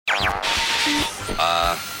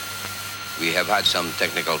We have had some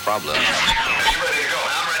technical problems.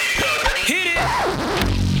 Hit it!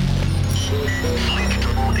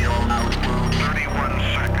 31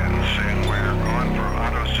 seconds and we're going for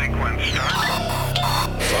auto sequence start.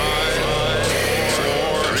 5,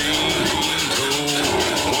 4, 3, 2,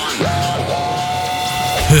 1.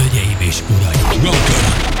 Hölgyeim és uraim,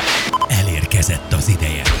 elérkezett az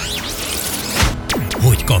ideje,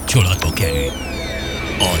 hogy kapcsolatba kerülj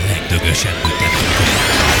a legdögösebb ütemékkel.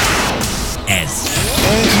 Ez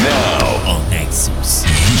a Nexus.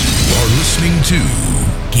 You are listening to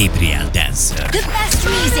Gabriel Dancer. The best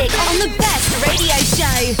music on the best radio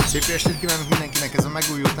show. Szép estét kívánok mindenkinek, ez a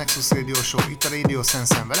megújult Nexus Radio Show, itt a Radio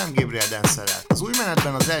Sense-en velem, Gabriel Dancerrel. Az új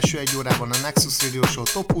menetben az első egy órában a Nexus Radio Show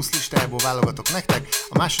top 20 listájából válogatok nektek,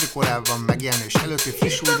 a második órában megjelenés előtti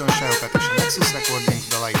friss újdonságokat és a Nexus Recording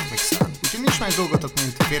dalait mixelem. Úgyhogy nincs más dolgotok,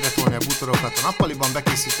 mint félretolni a bútorokat a nappaliban,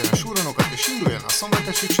 bekészíteni a súronokat és induljon a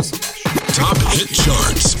szombatesi csiszolás. Top Hit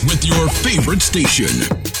Charts with your favorite station.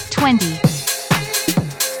 20.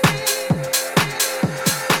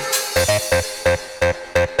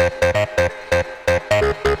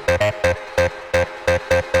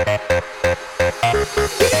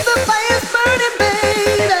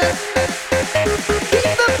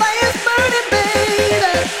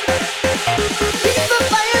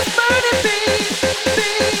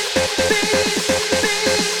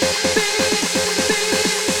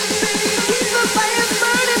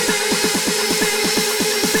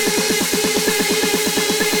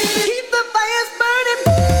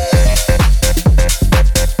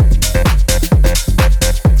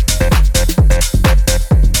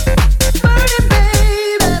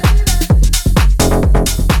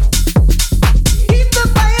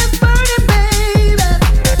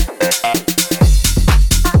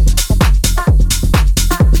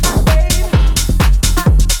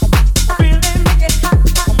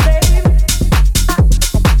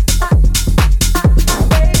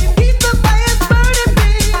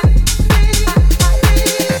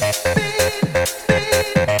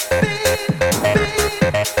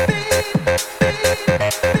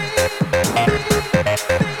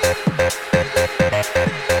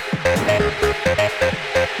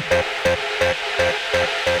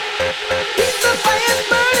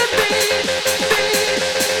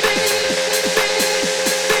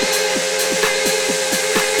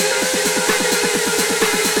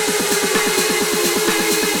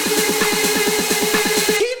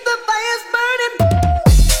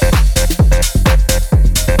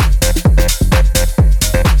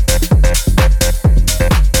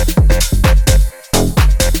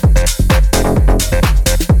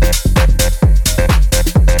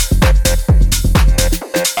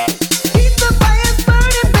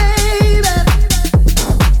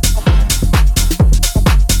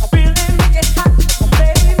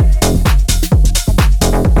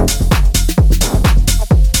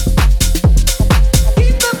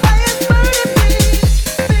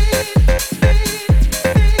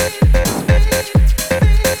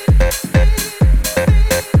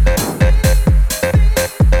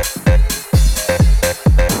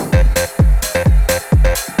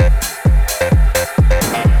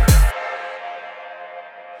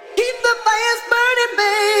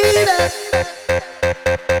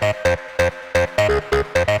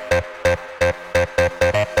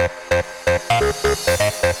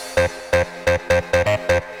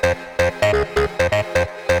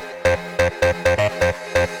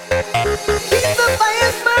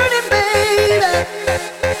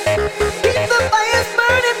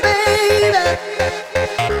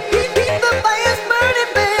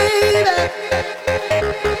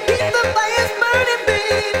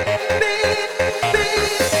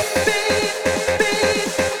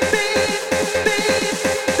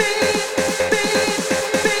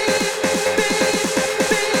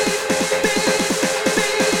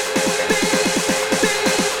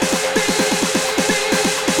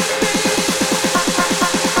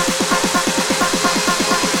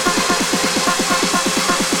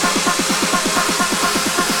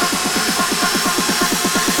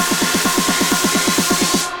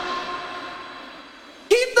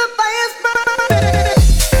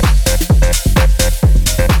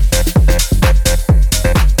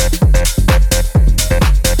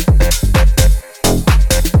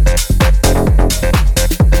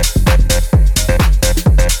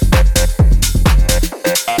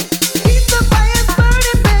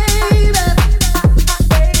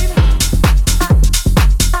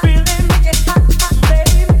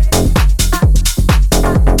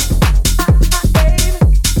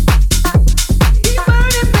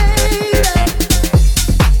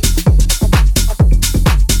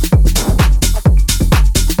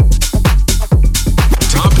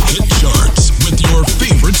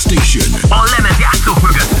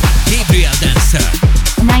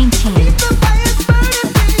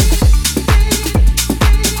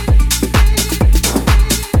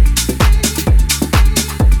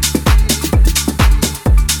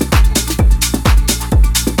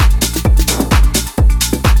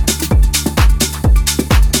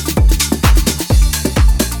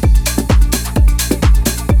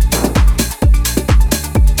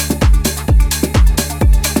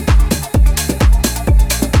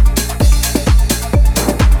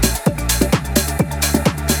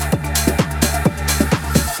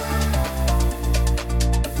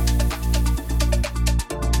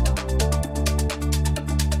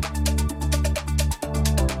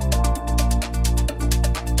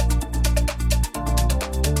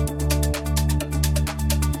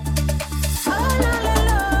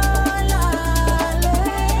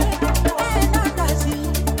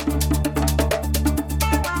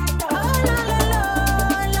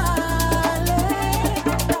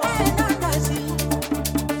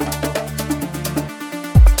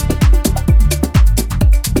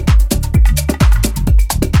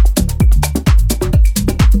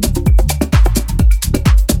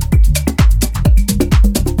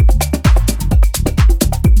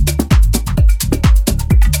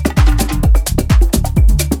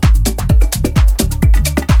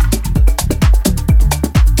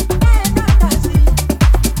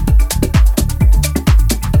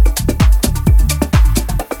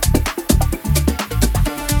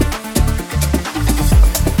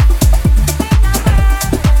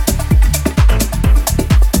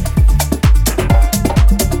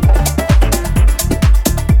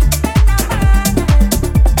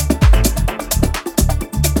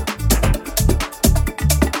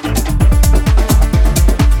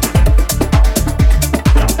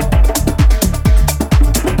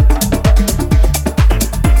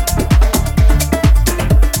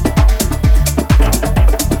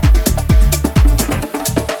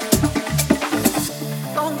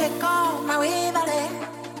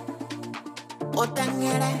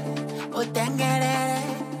 Otengere, otengere,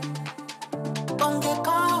 onge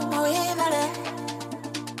como idare.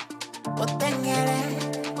 Otengere,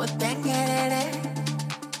 otengere.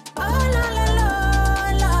 Oh la la la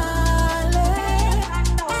la le,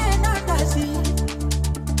 enandasi.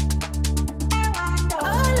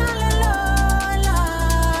 Oh la la la la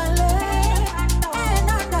le,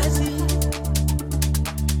 enandasi.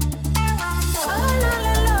 Oh la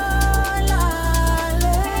la la la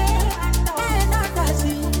le,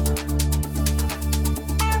 enandasi.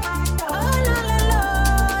 Oh la la la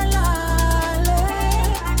la le,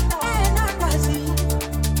 enandasi.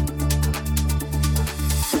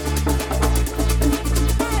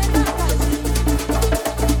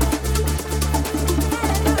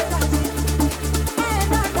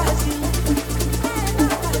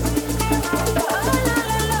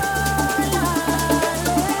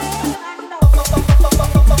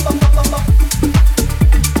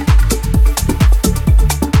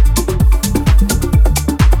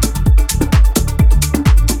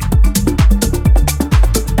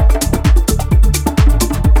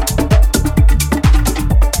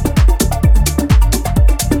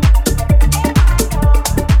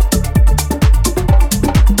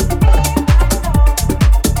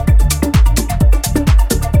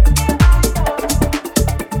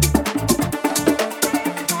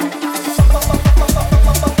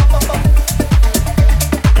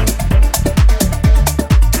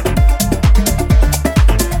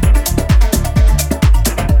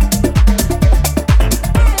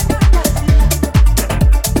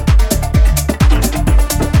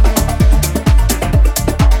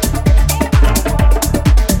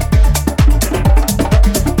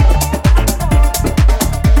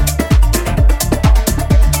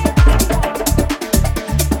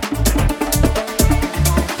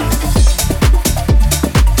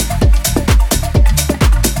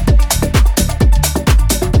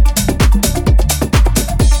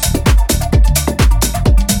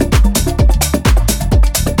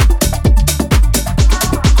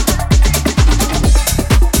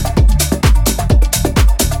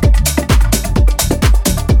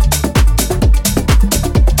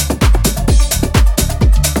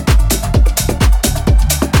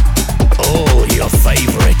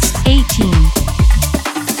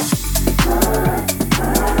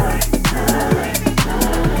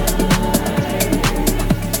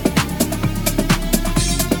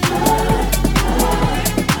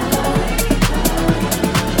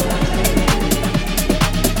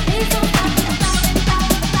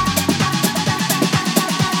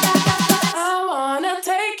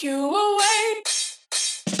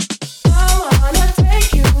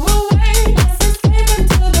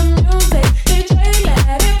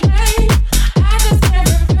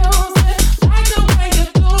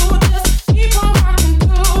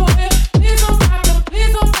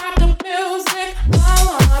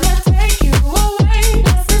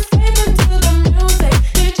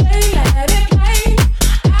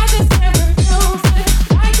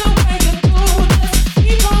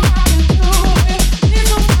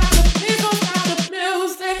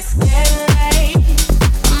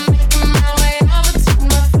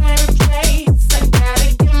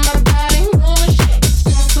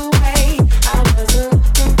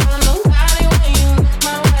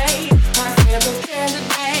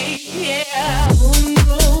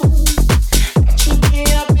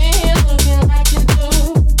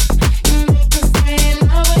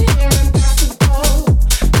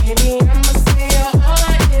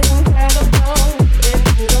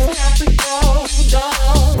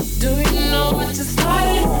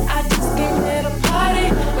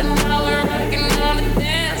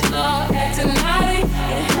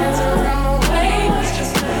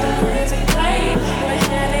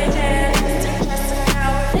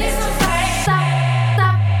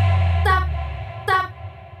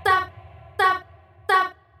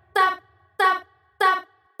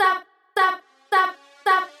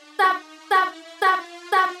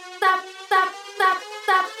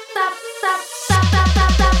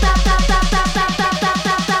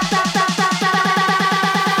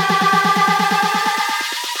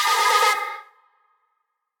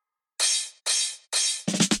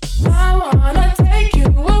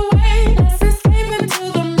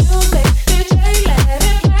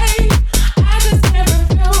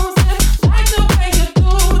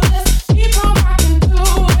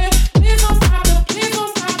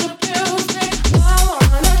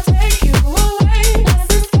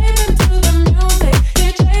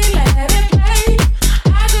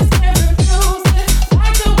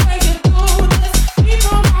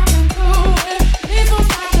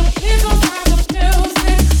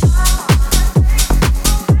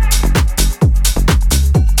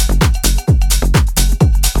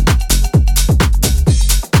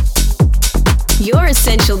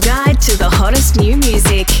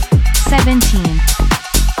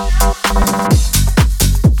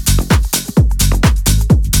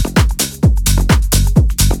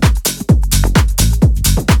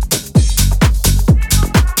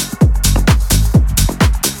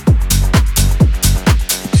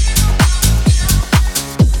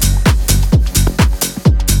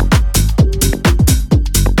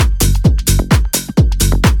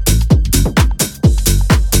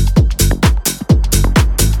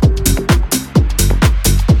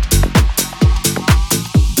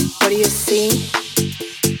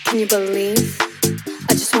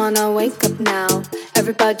 wanna wake up now.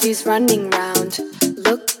 Everybody's running round.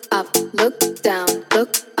 Look up, look down,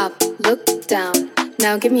 look up, look down.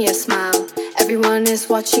 Now give me a smile. Everyone is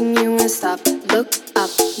watching you and stop. Look up,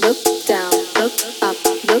 look down, look up,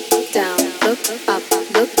 look down, look up,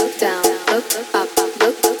 look down, look up,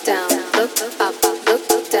 look down, look up, look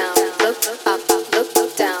down, look up,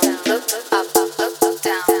 look down, look up, look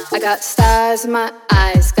down. I got stars in my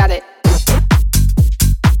eyes, got it.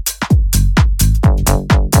 Look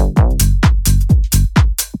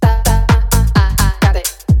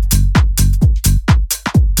down, got it. Got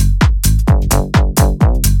it.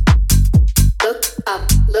 Look up,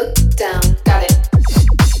 look down, got it.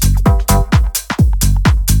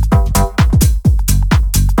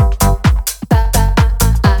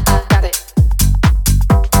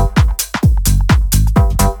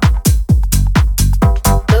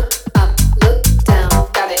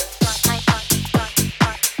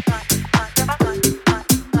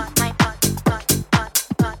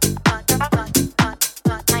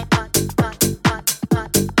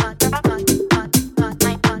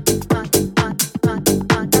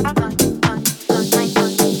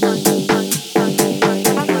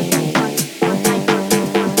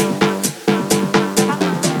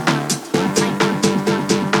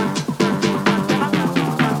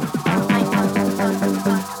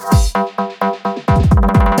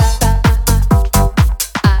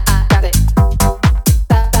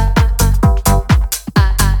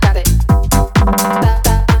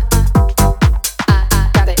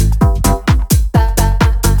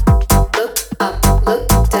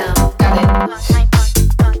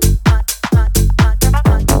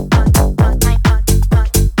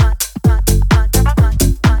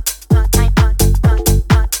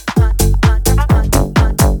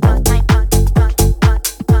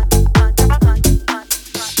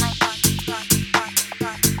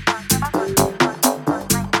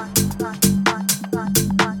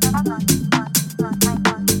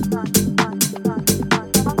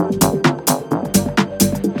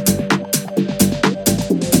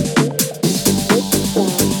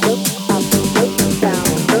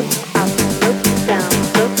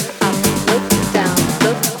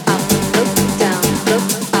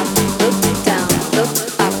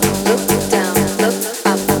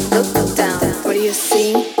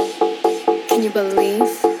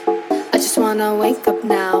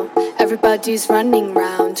 Everybody's running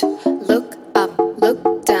round. Look up,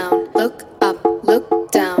 look down, look up,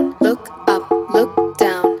 look down, look up, look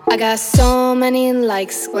down. I got so many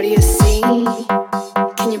likes, what do you see?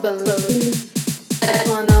 Can you believe? I just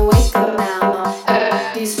wanna wake up now.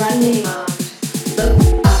 Everybody's running round.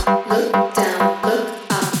 Look up, look down, look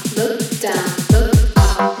up, look down, look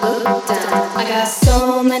up, look down. I got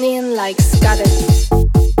so many likes, got it.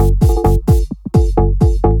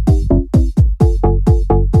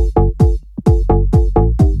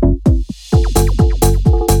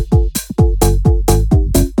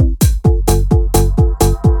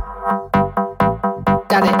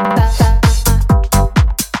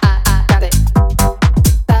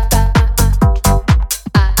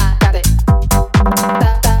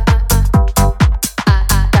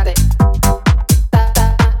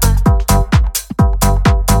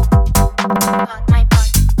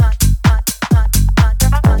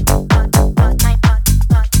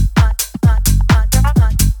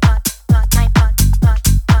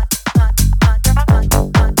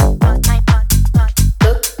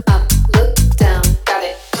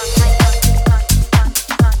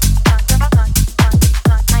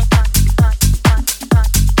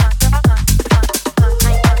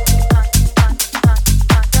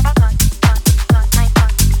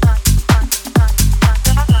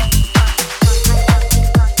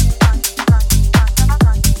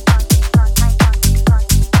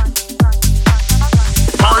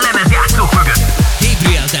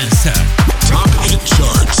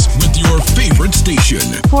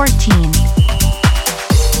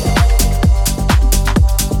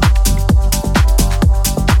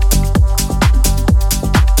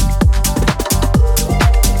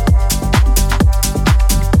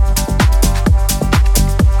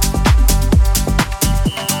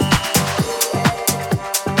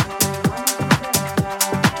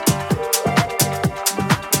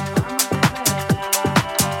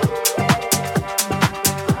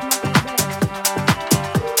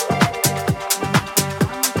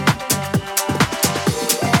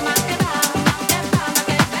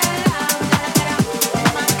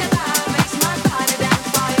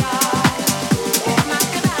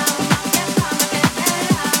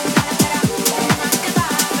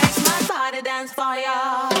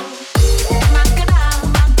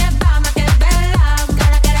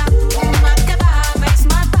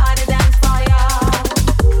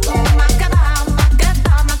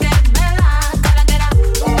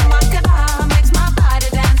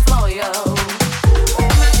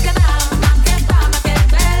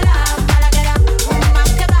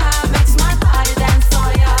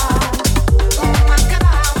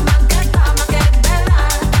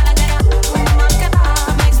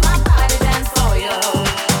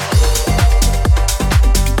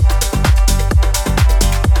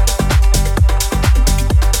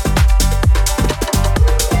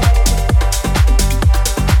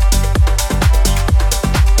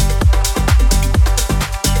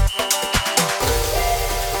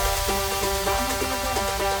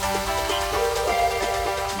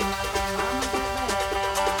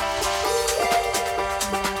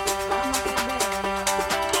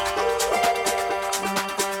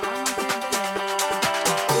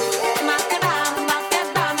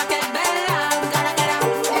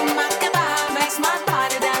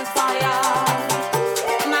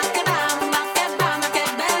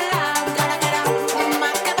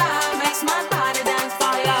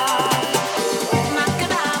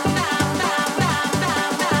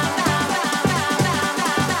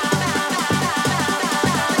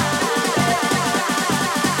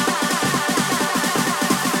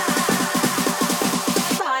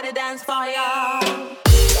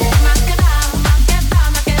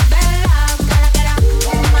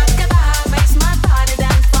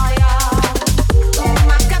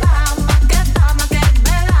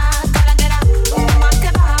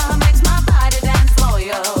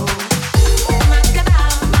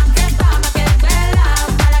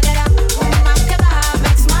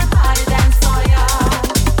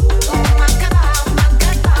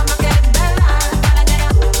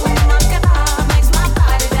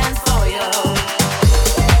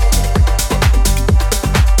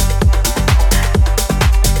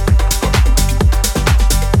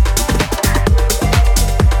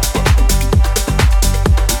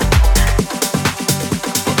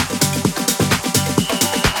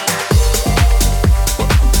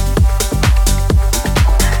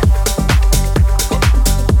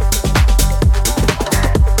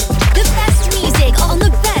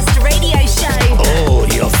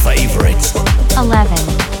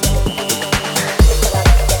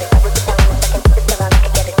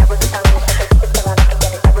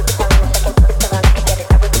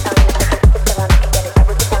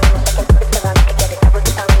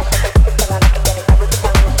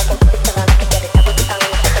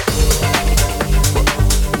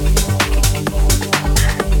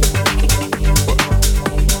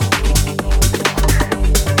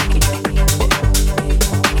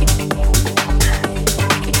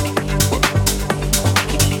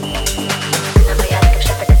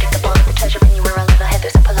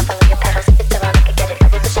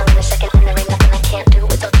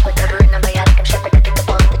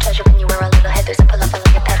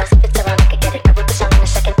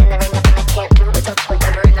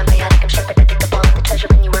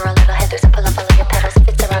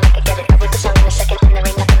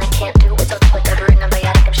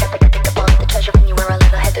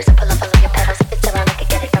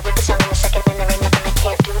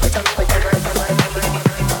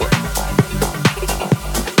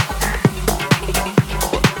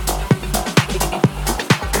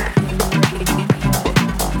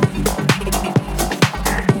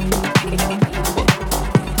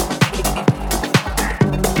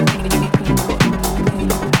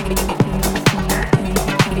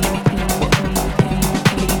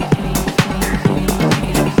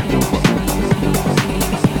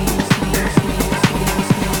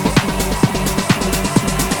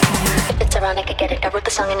 get it. I wrote the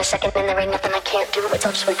song in a second and there ain't nothing I can't do. It's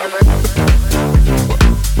all just whatever.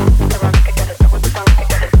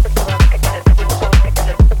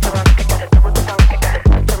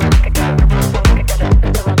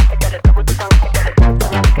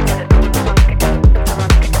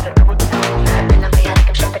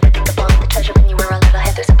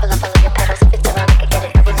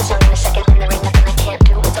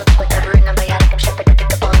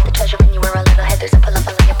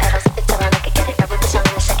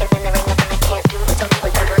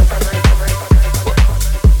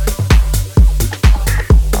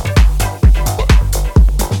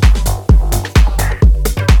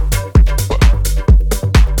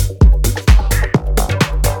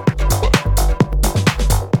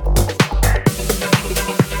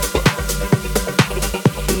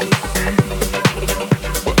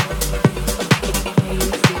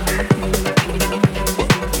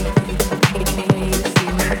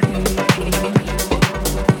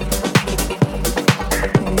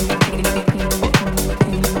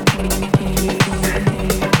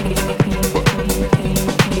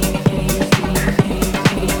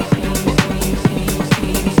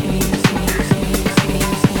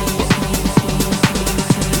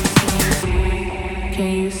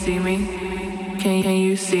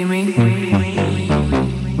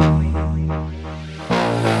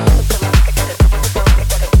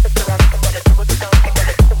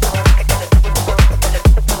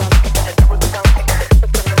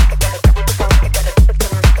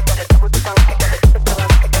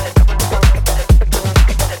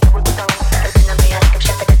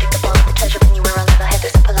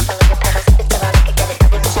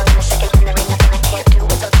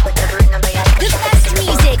 The best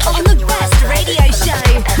music on the best radio show.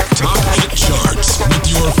 Top hit charts.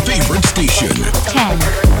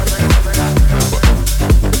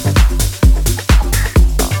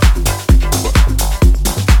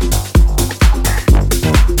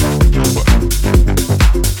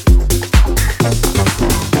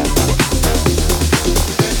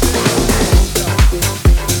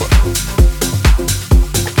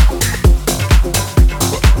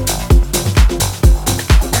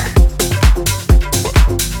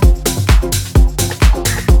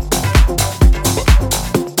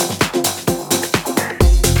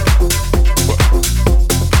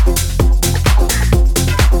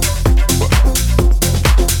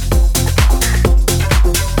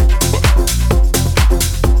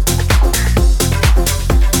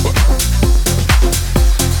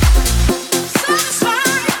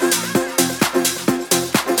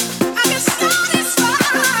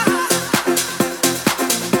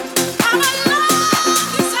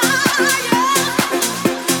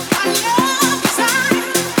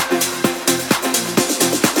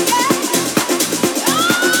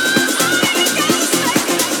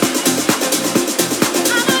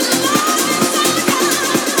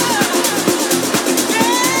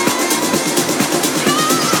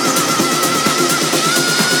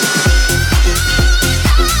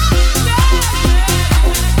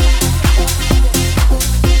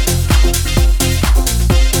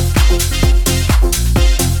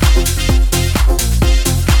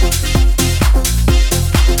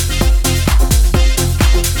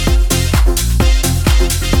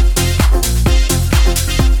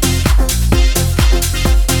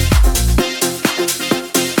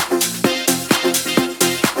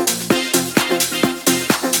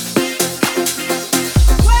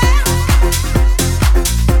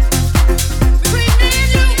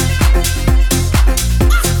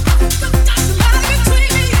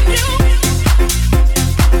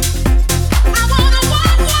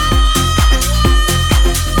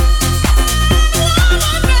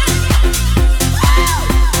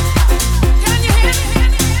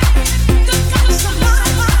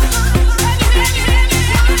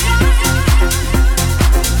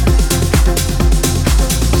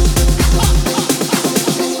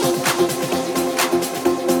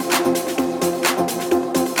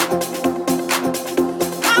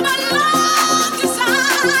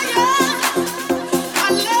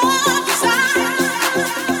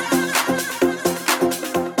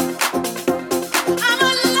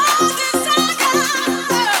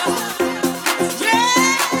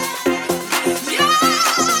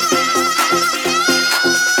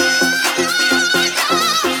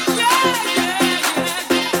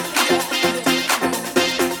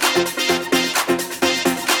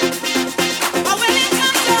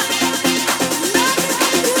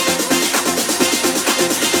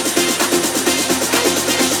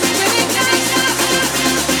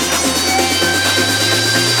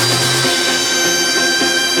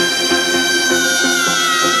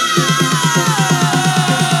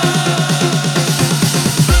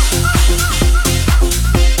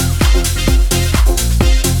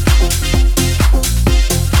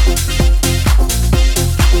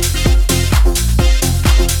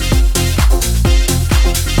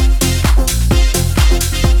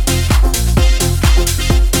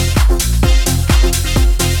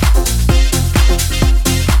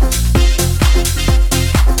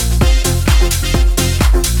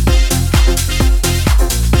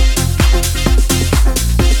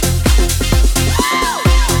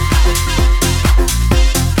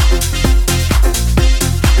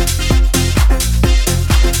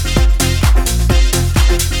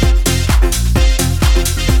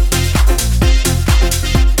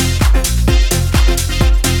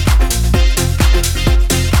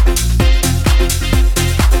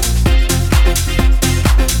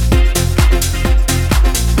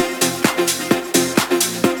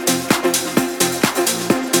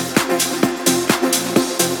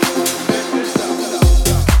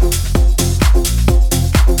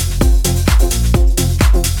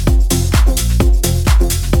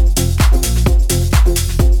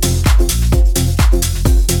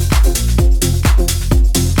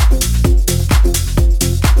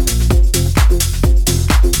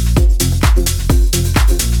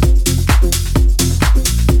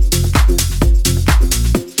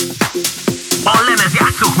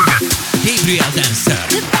 Gabriel Dancer.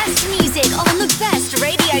 The best music on the best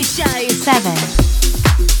radio show. 7.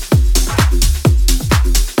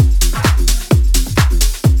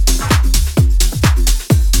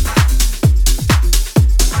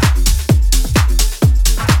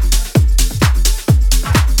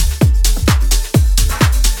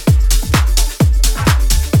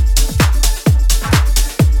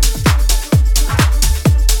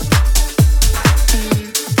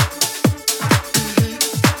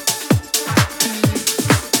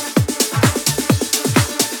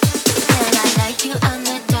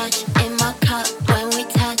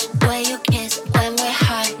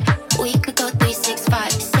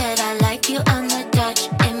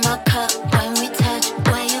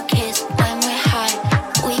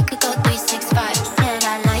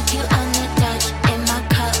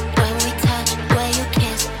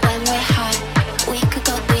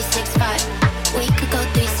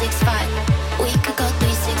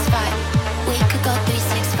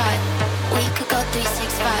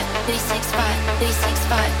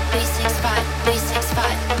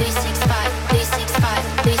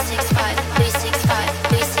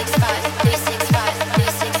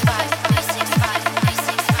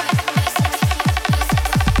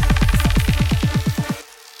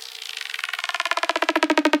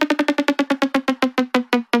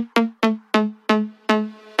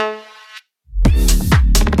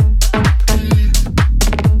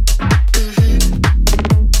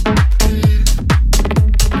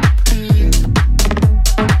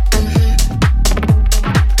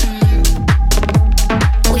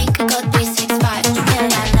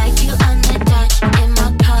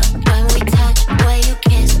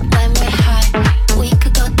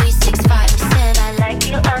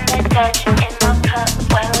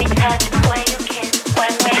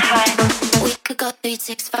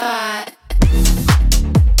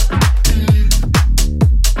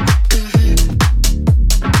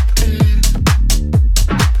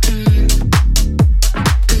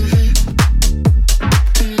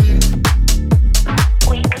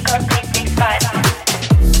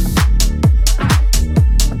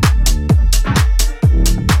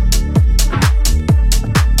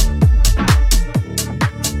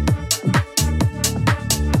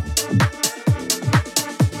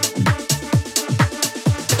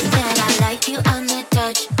 Like you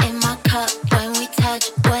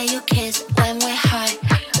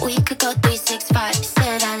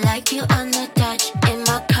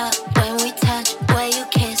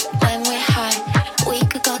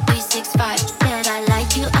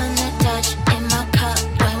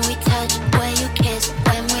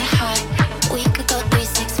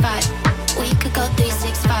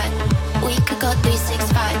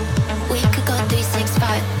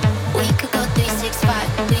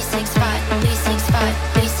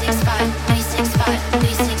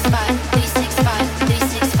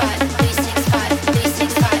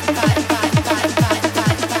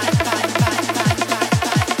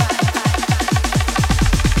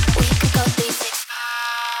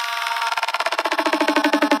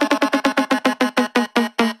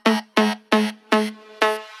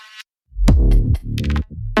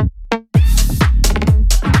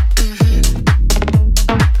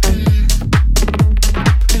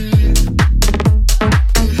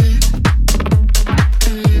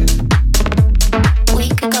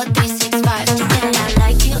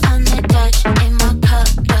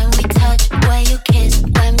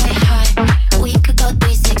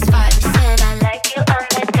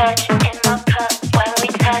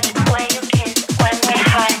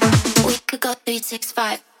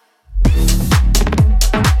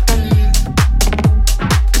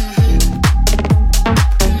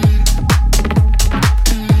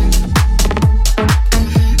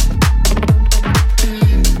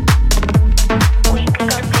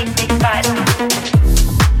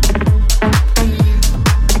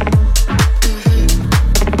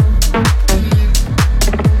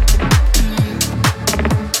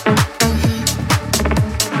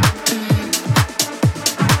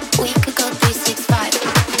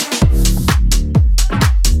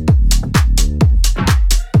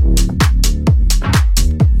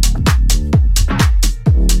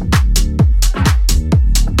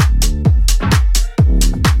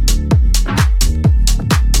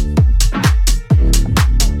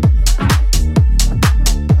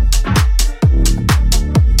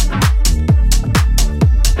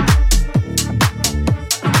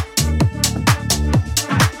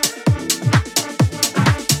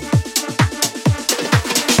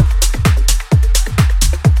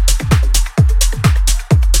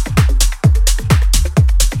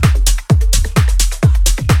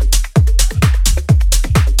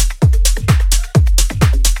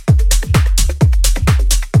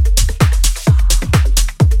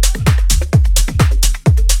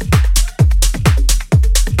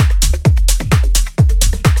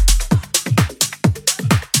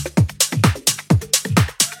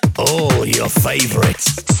your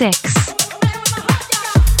favorites. 6.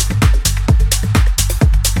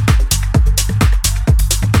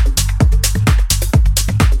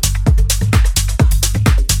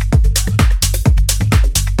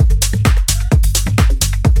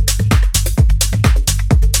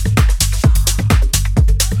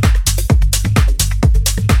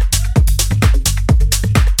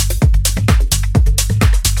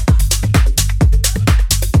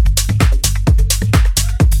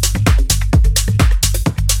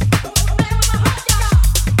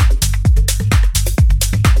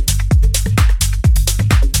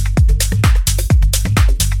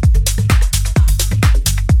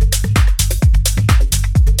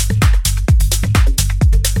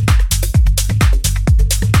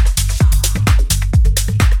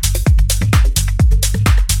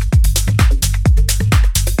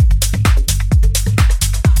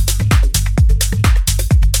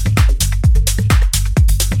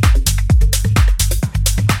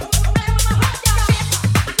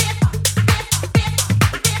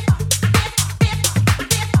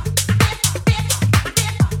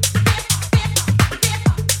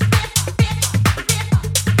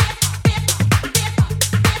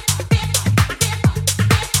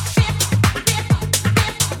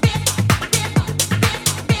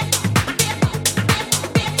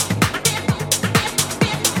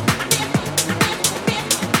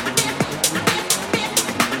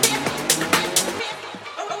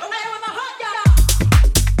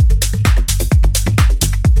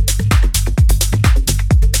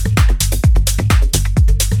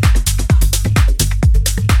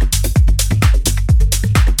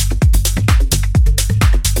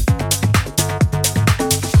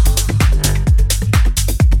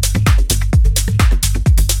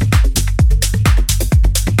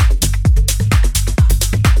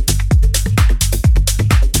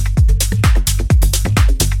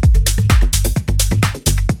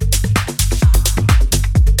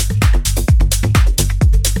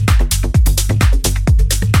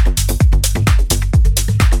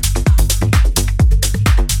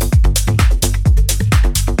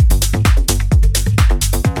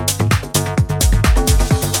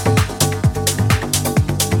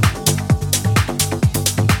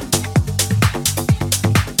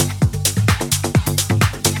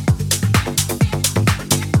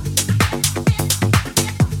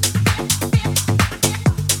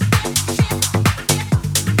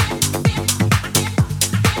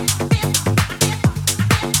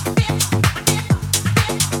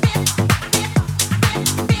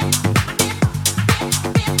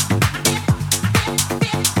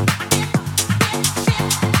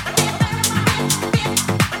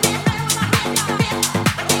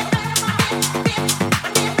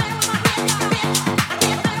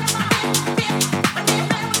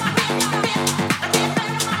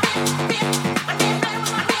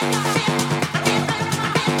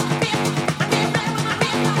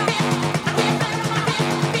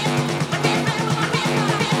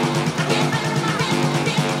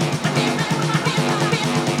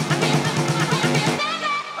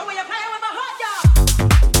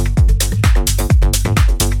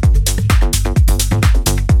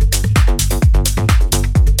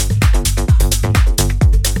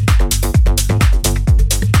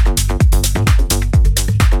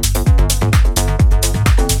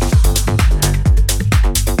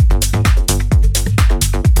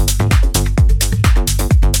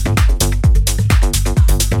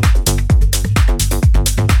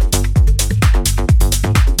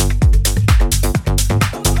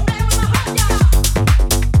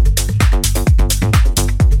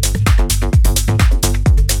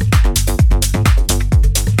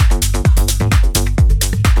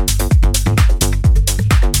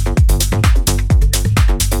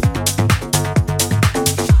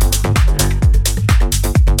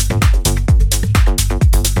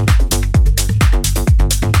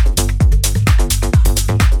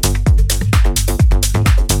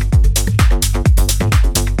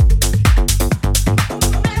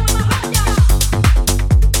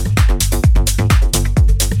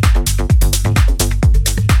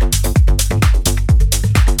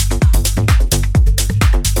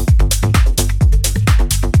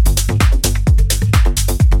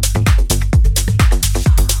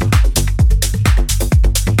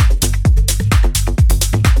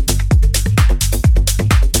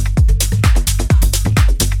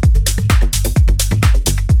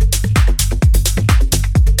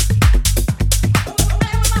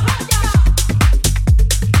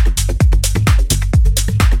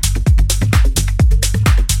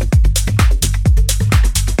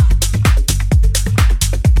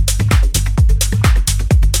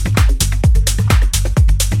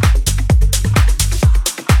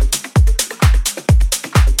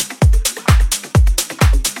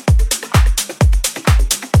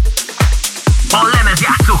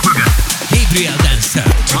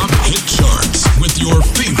 your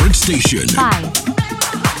favorite station. 5.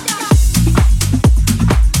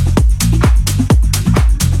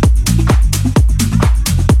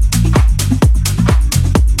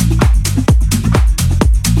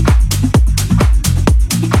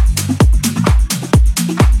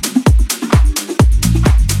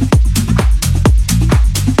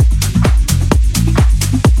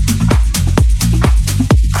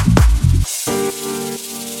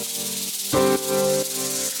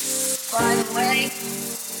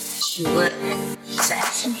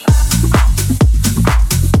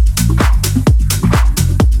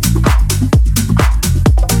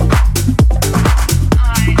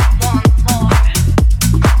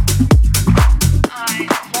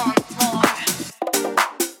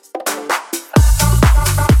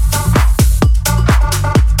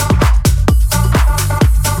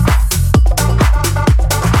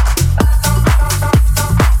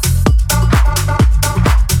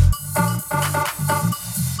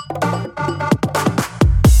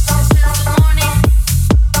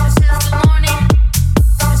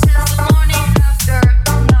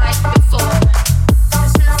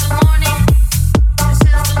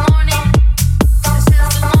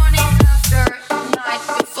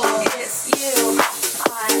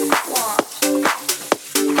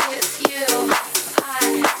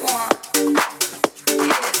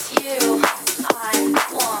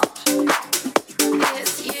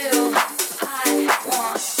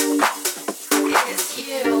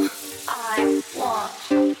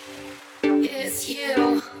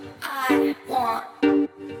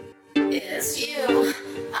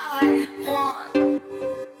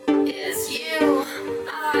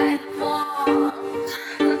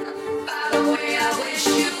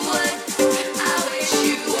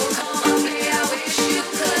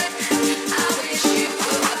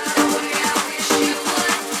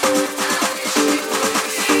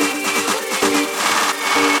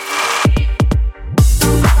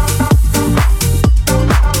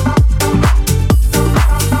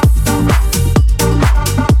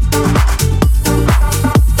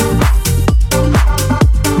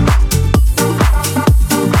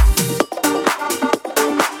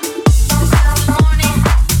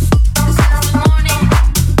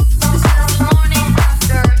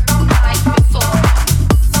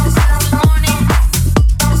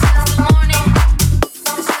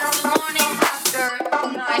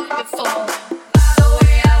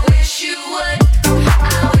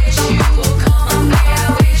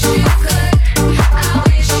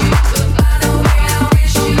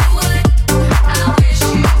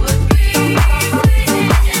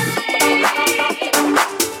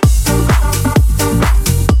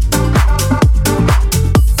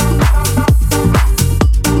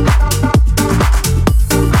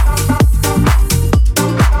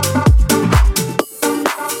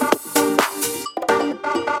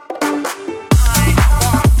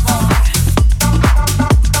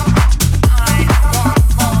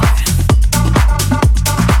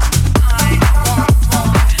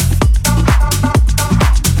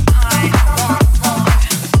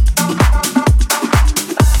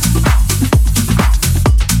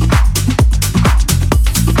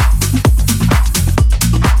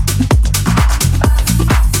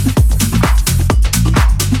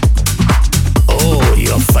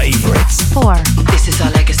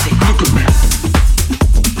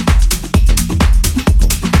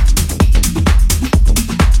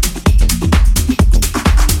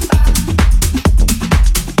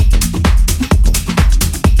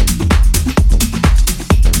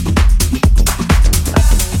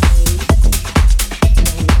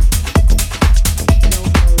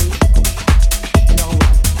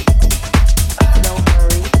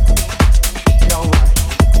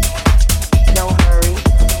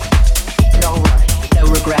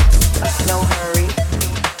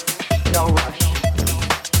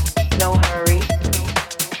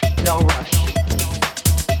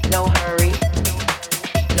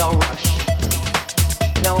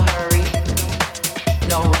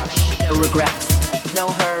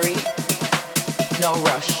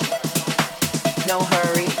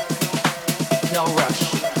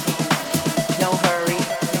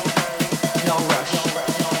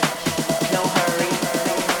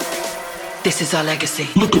 This is our legacy.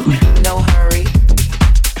 Look at me. No hurry,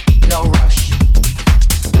 no rush.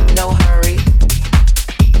 No hurry,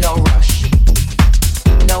 no rush.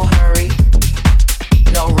 No hurry,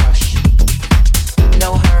 no rush.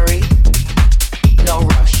 No hurry, no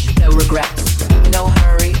rush. No regrets. No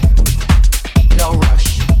hurry, no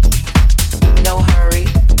rush. No hurry,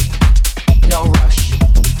 no rush.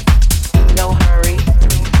 No hurry,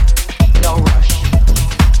 no rush.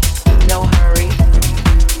 No hurry,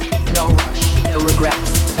 no rush. No regrets.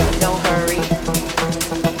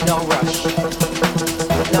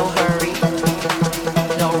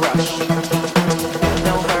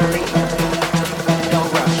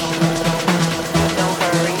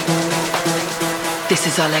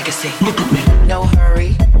 legacy. Look at me. No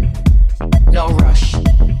hurry, no rush.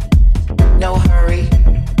 No hurry,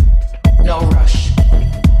 no rush.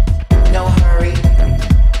 No hurry,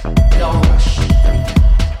 no rush.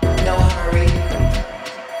 No hurry,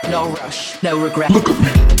 no rush. No regret. Look at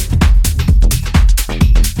me.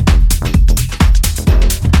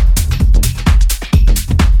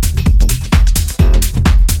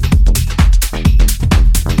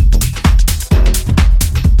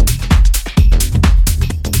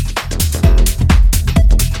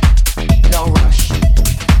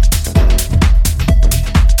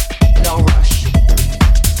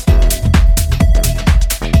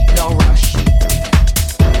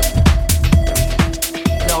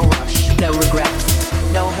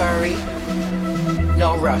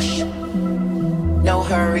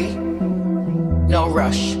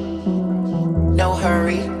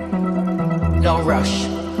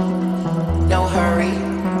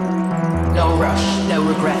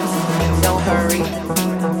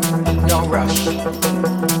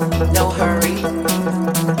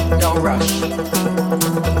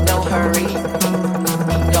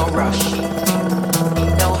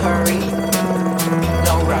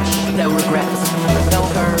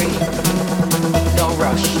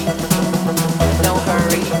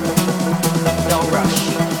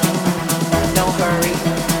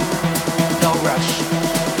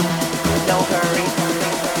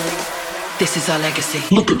 This is our legacy.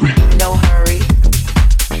 Look at me. No hurry,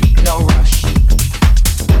 no rush.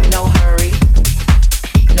 No hurry,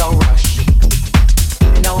 no rush.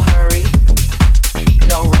 No hurry,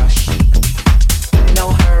 no rush.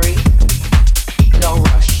 No hurry, no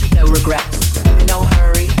rush. No regrets. No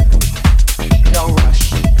hurry, no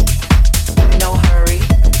rush. No hurry,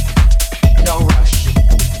 no rush.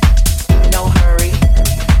 No hurry,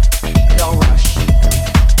 no rush.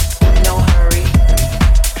 No hurry,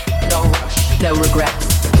 no rush. No regrets.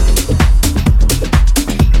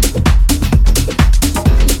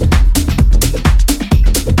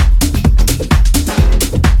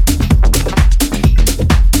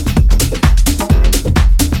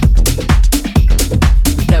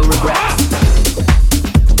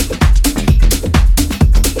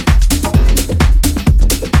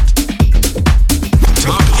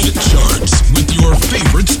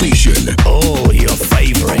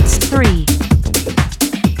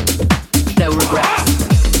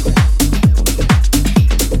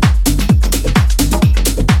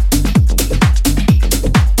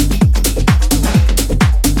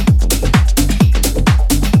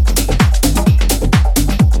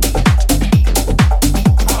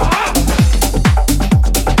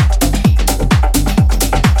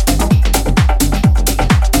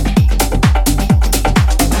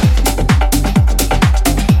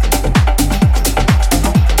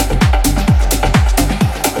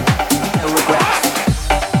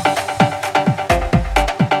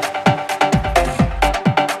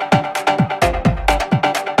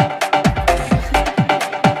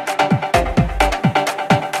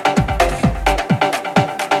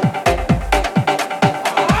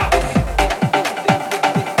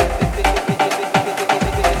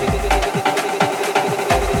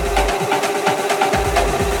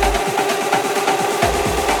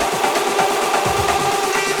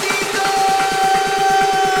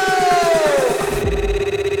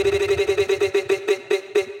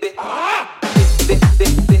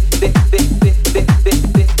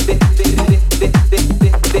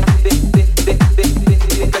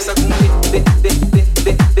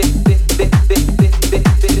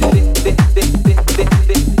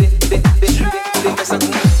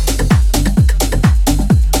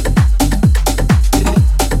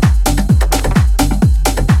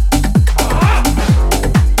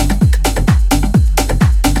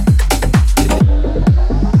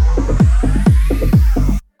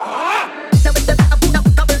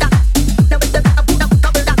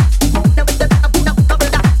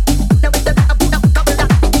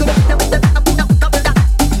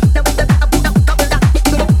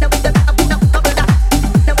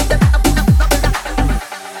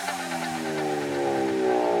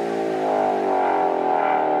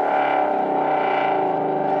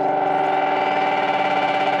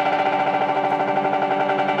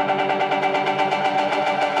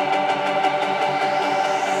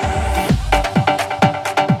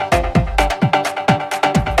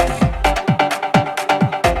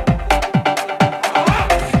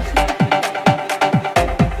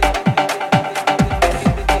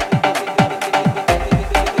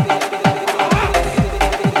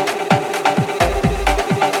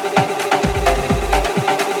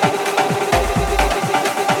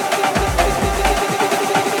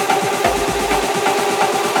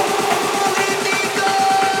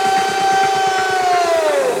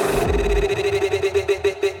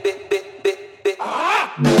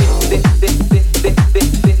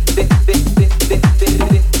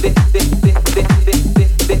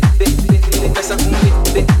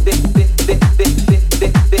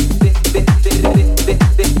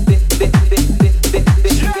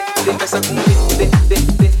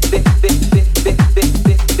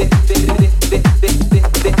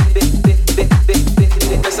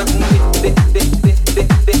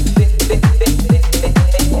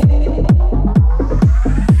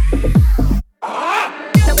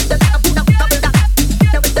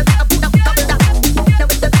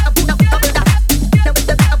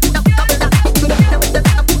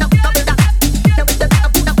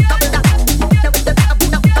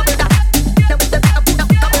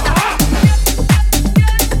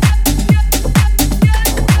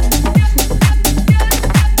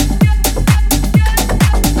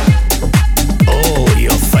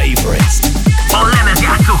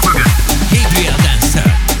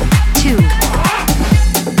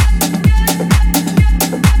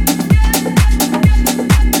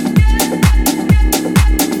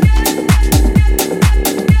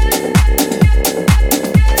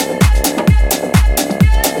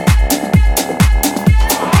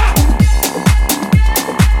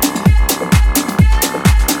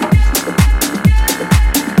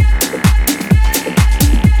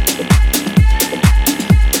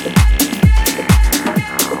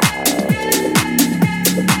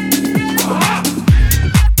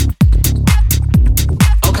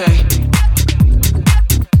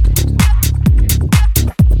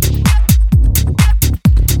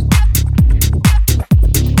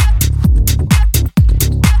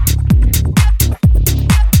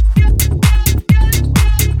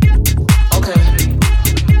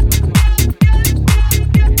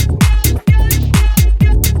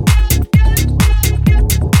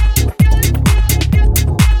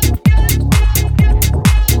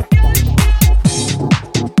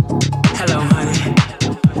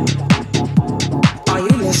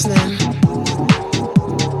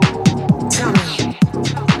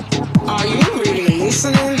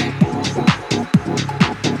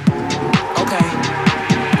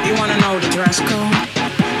 dress code?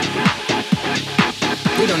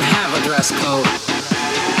 We don't have a dress code.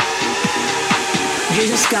 You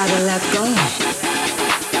just gotta let go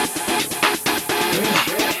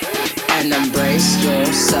and embrace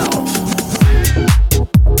yourself.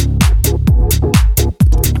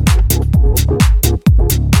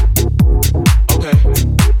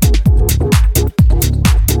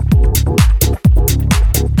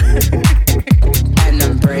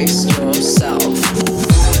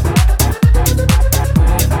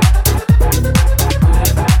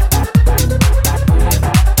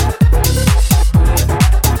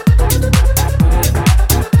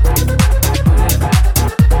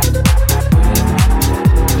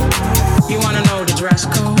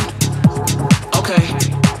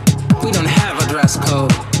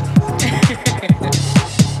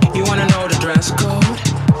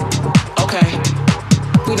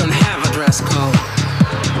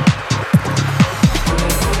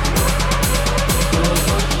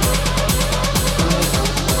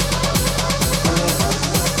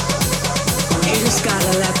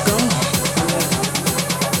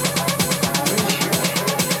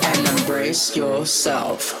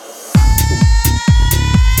 Yourself.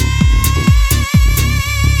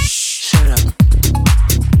 Shut up.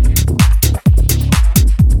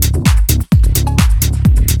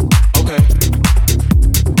 Okay.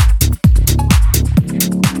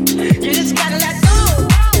 You just gotta let go.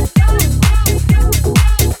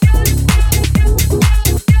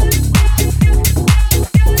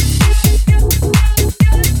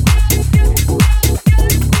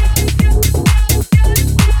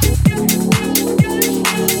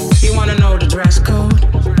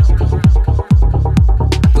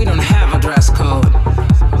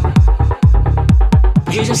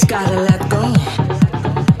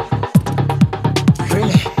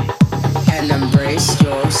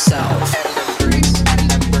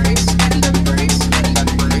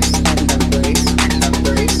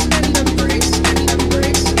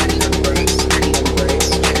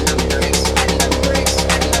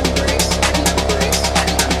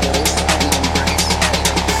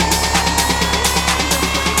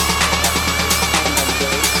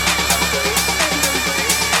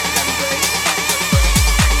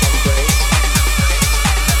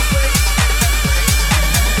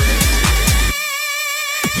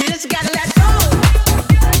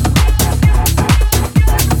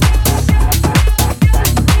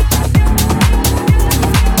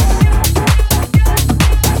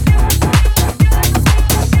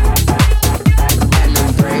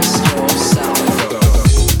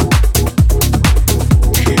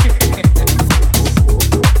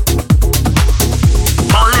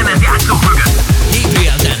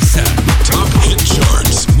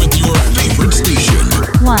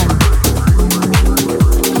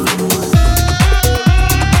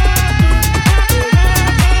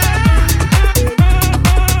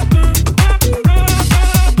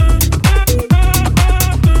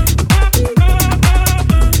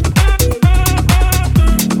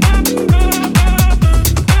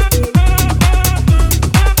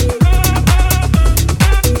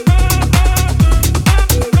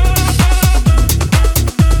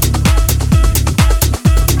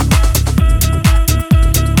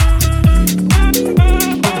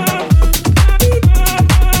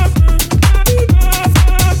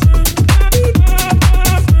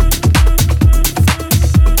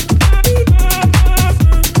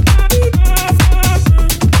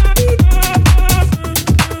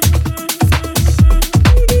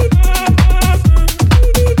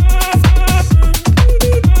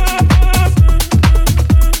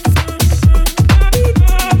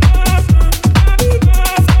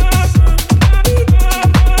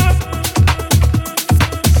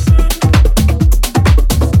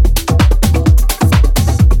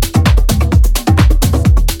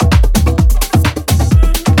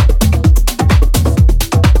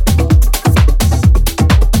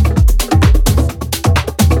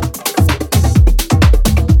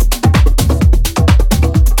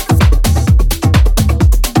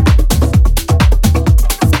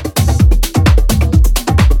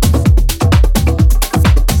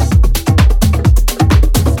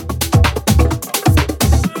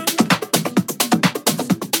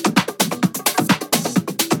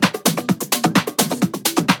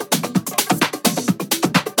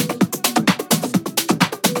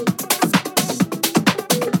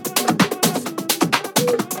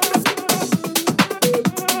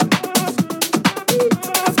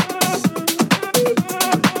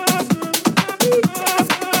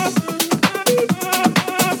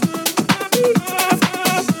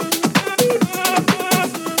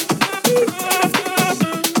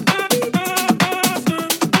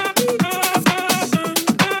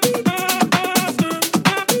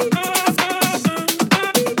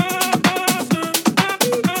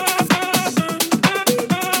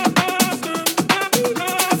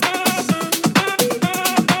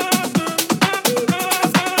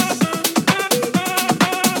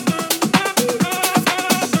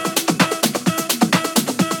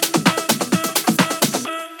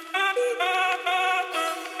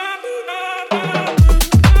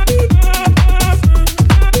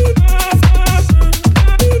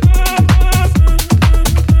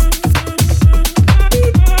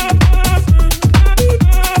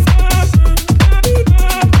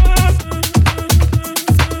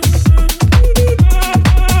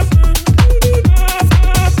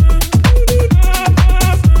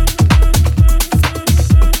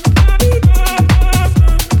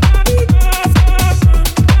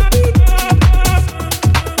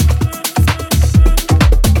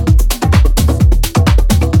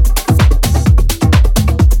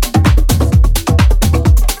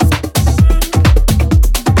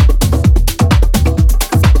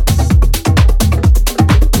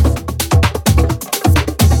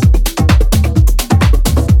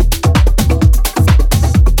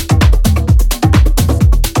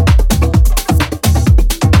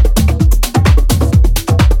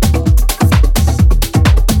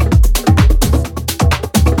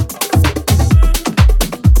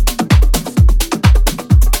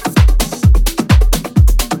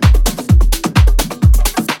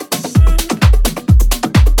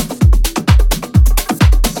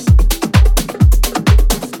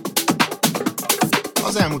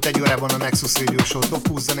 Az elmúlt egy órában a Nexus Radio Show top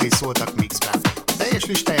 20 zenei szóltak mixben. A teljes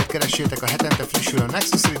listáját keressétek a hetente frissülő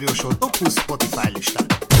Nexus Radio Show top 20 Spotify listán.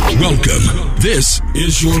 Welcome. This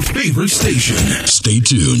is your favorite station. Stay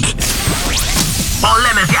tuned. A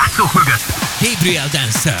lemezjátszók mögött Gabriel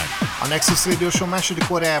Dancer. A Nexus Radio Show második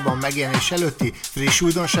órájában megjelenés előtti friss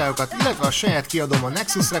újdonságokat, illetve a saját kiadom a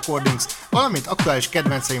Nexus Recordings, valamint aktuális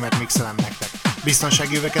kedvenceimet mixelem nektek.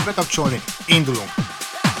 Biztonsági öveket bekapcsolni, indulunk!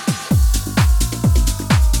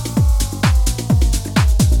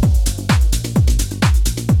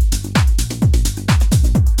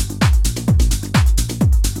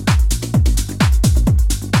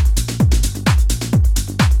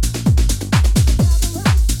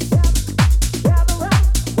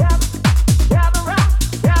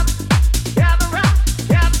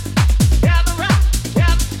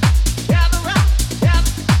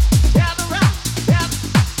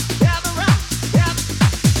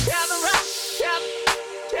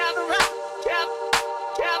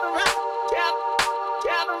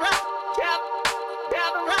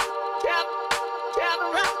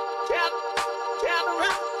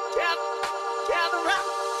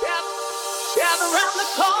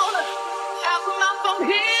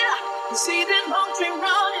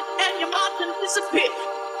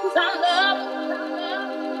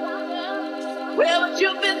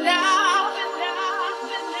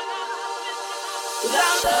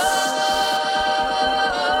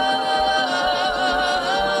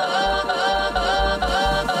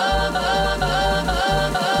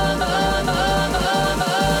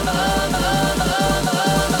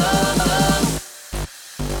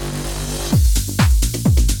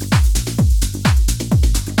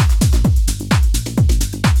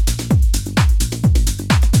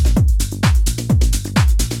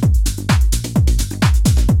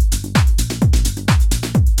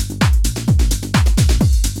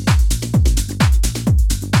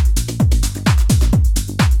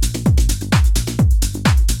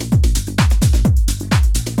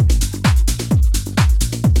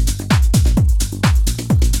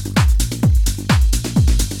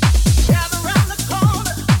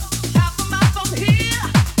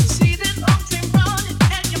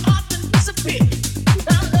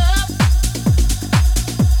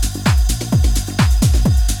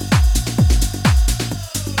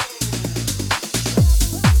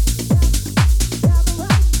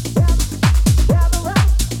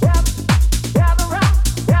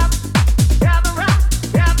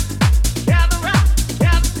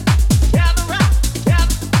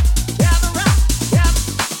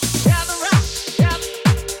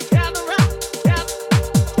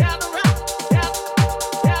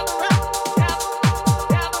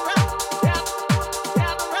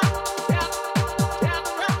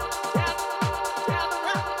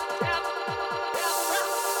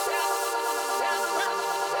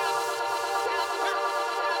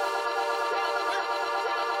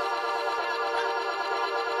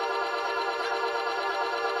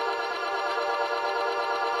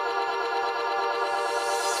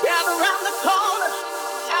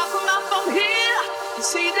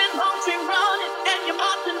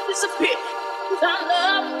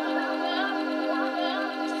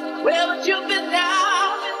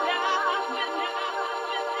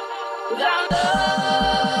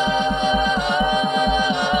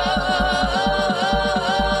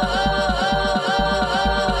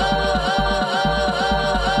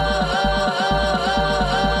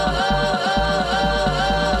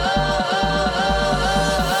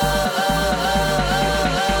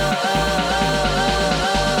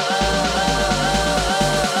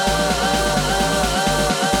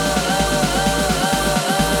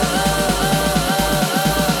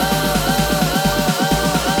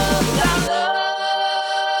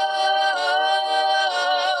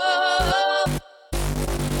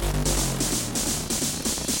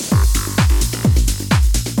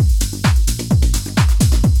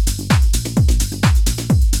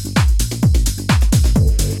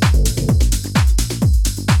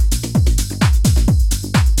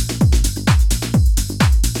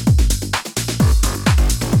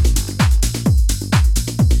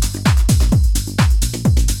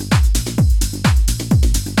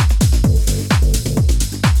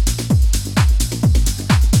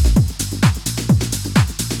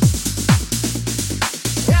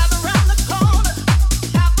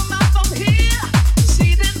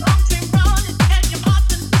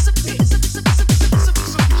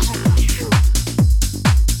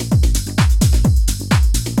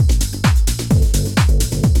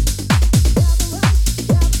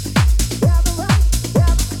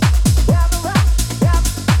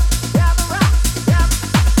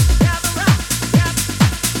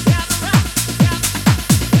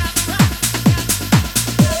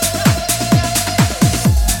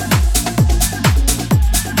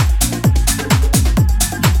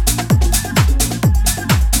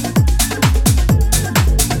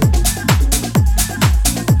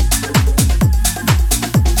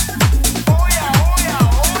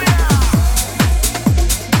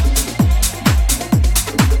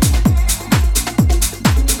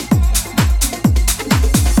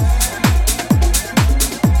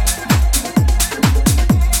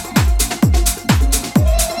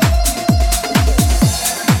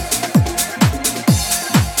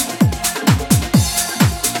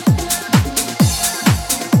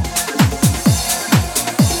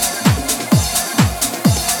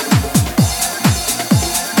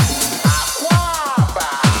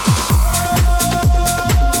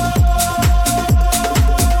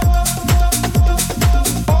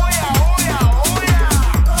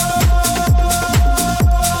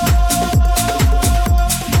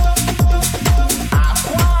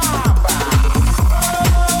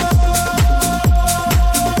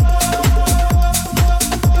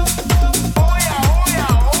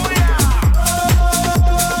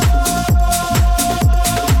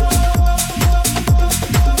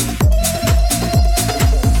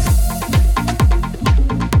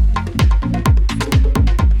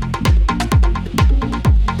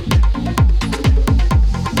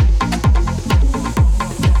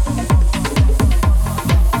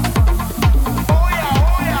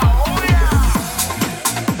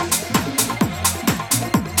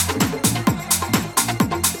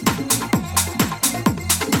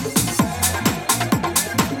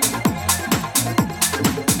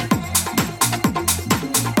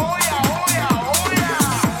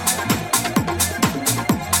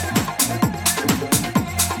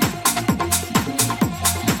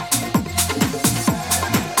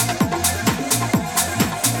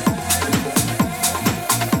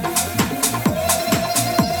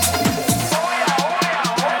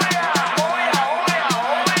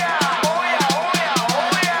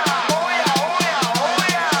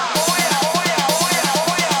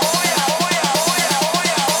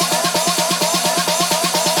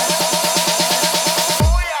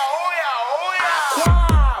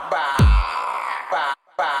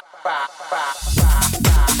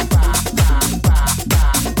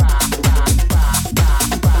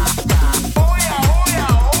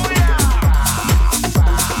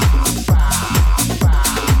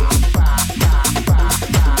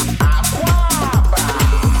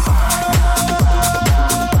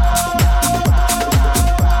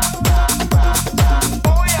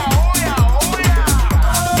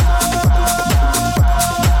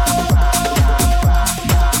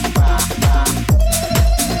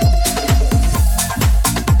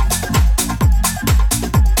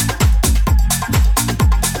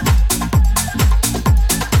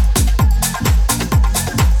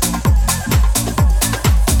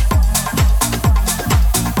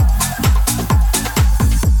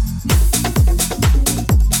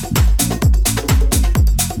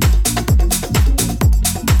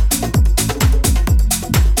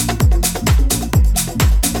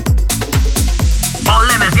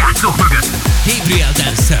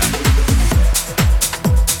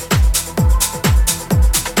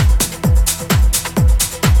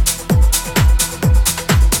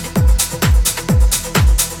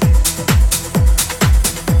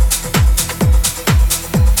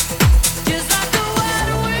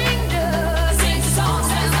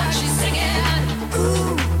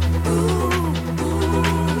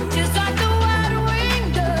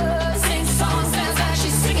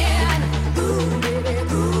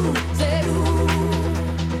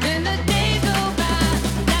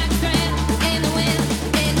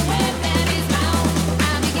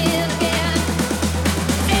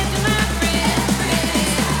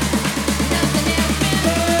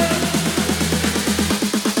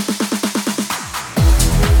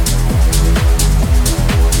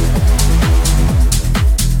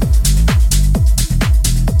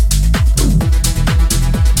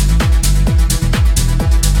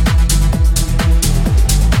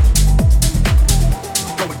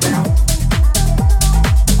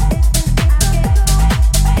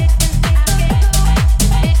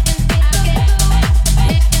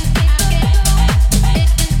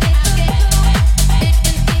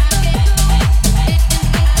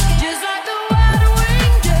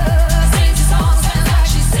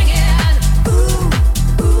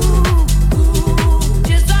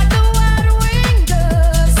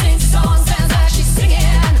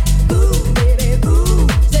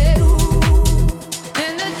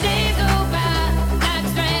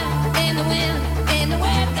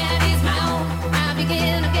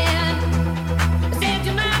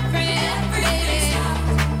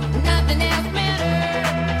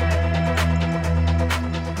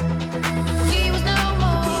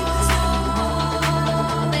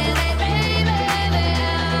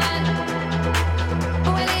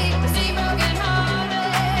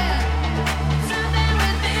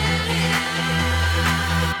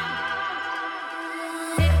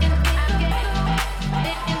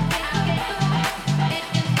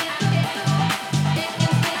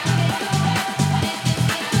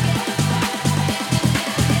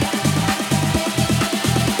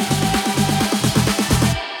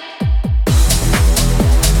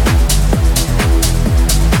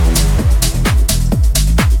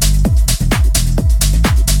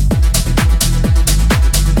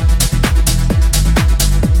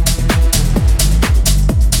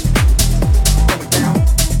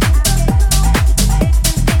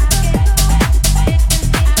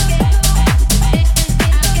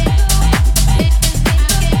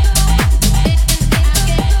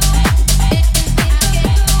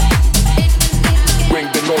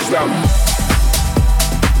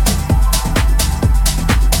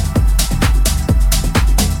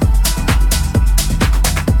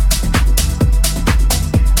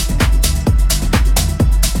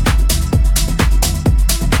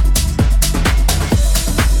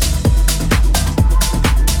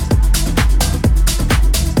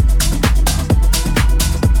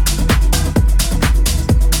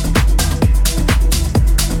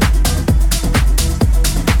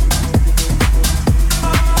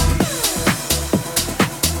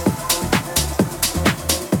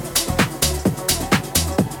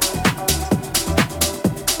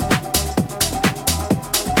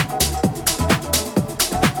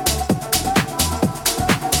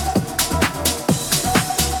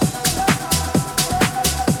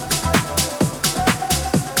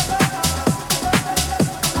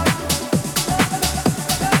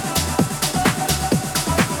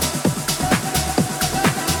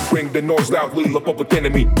 Bring the noise loud, wheel up public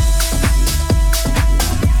enemy.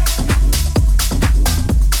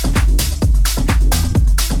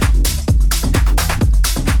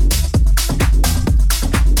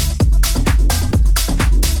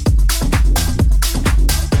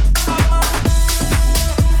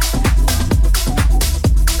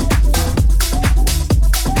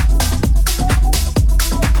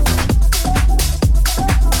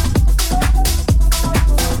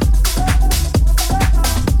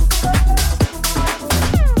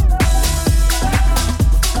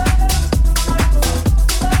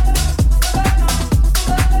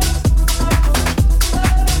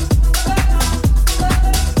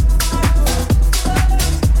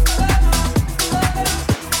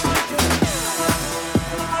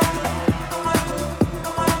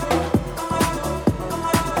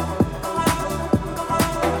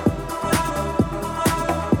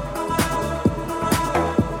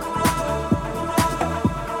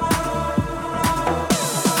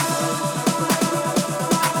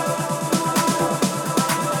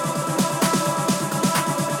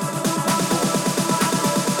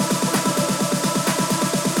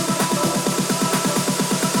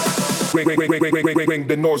 Ring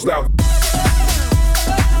the noise loud.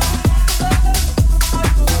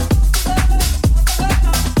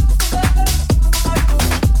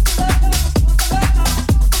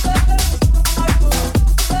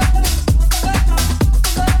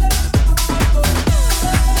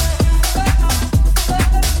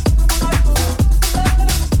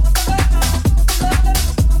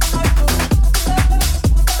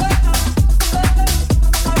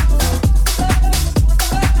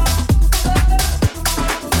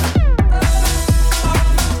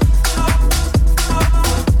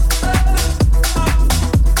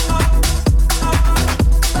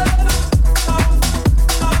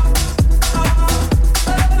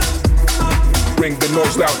 Bring the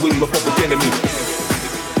noise loud, wheel up public enemy.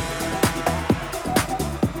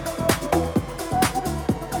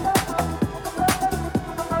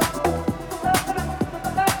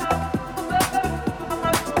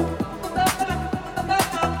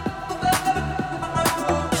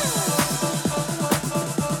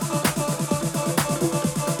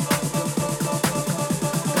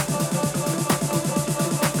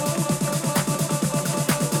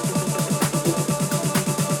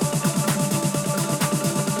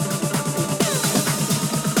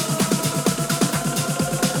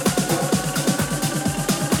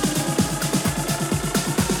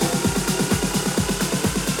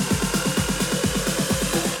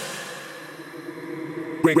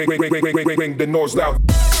 Ring the noise loud.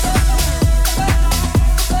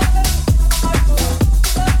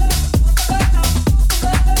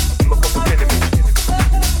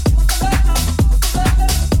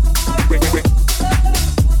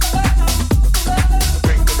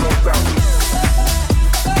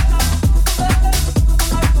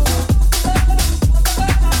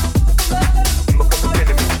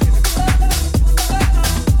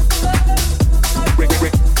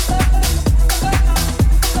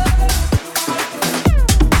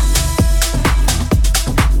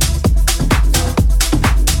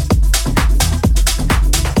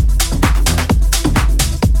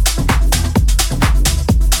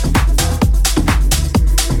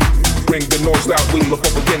 Bring the noise loud, wheel up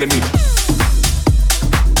public enemy.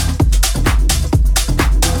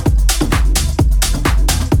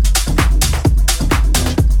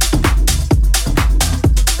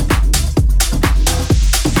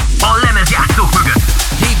 A lemezjátszók mögött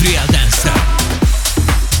Gabriel Dancer.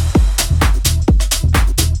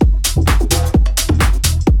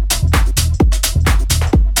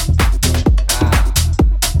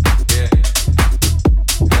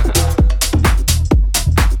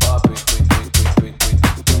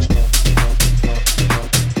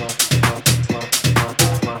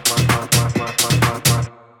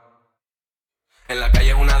 En la calle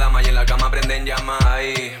es una dama y en la cama prenden llamas.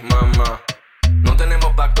 Ay, mamá, no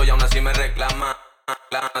tenemos pacto y aún así me reclama.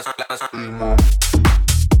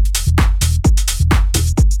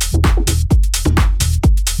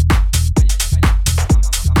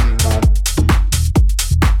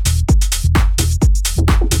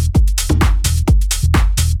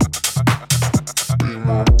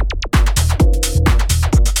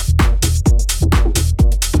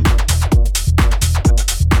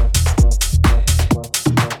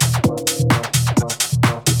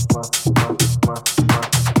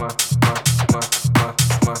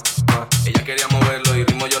 Ella quería moverlo y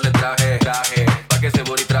ritmo yo le traje, pa' que se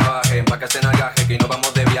body trabaje, pa' que se nagaje, que nos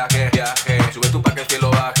vamos de viaje. Sube tú pa' que el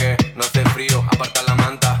cielo baje, no hace frío, aparta la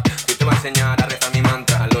manta. Yo te voy a enseñar a rezar mi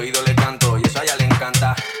mantra, al oído le canto y eso a ella le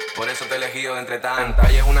encanta. Por eso te le elegido entre tantas.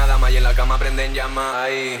 Ella es una dama y en la cama prenden llamas.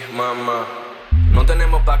 Ay, mamá. No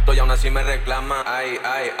tenemos pacto y aún así me reclama. Ay,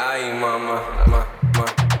 ay, ay, mamá.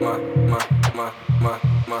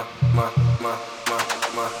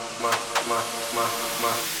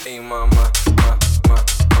 Ay, mamá.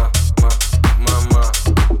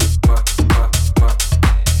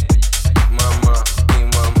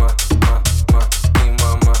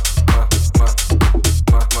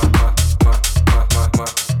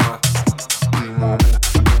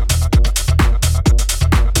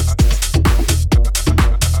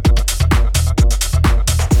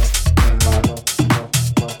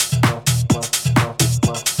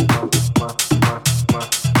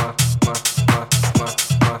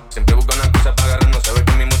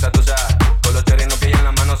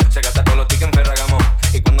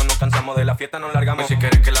 Nos largamos. Si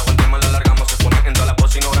quieres que la aguantemos, la largamos. Se pone en toda la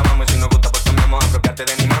pose y no grabamos. Y si nos gusta, pues cambiamos. Apropiate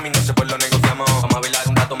de mi mami, no sé, pues lo negociamos. Vamos a bailar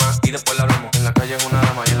un rato más y después lo hablamos. En la calle es una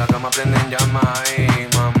dama y en la cama prenden llamas. Ay,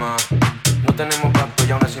 mamá. No tenemos pacto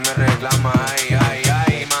y aún así me reclama. Ay, ay,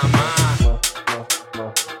 ay, mamá.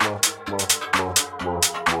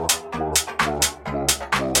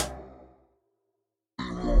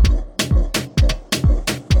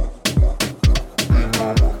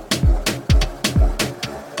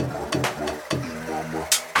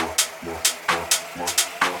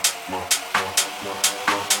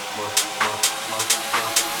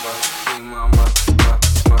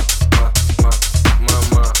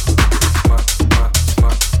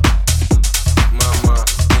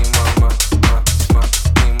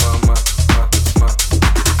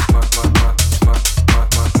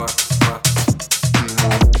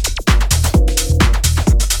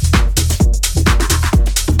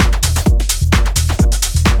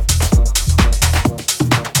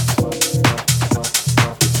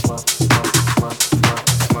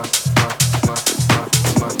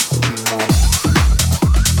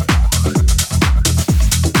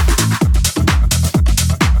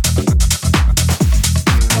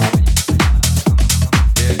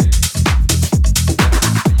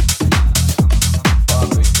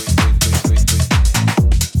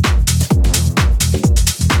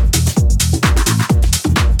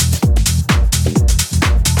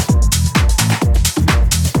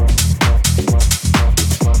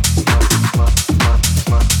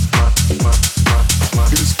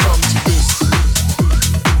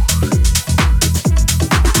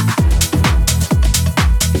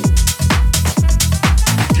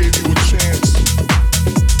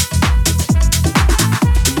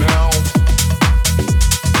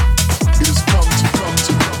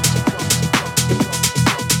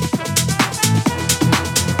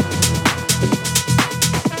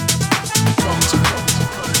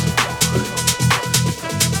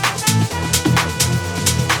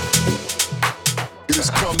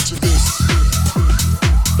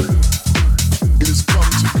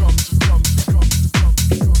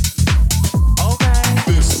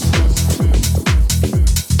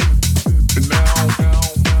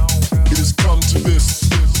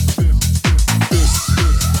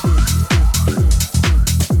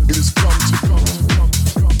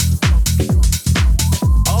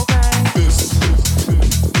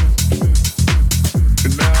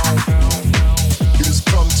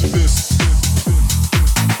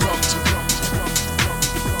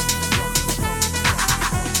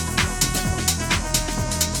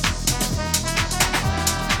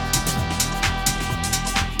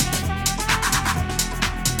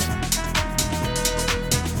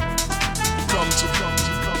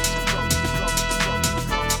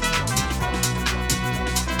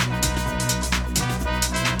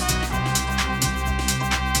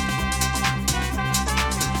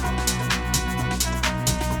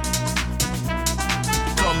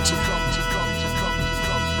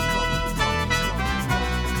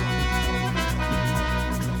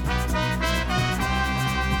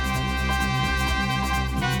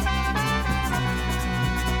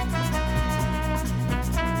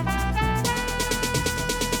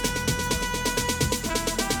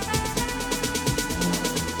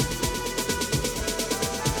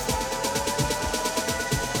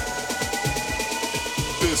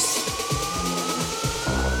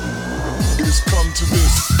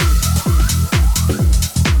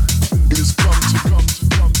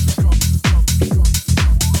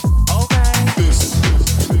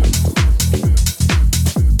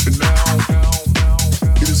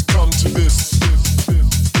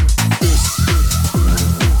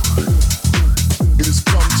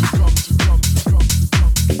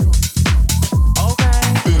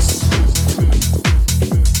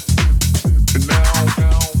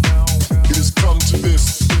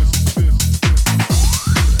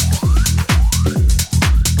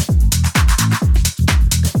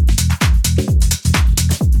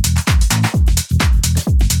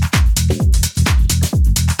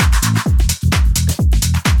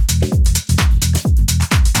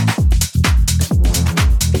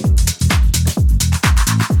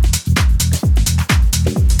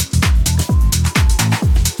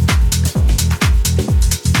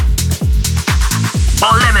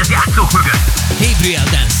 A lemezjátszók mögött Gabriel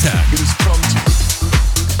Dancer.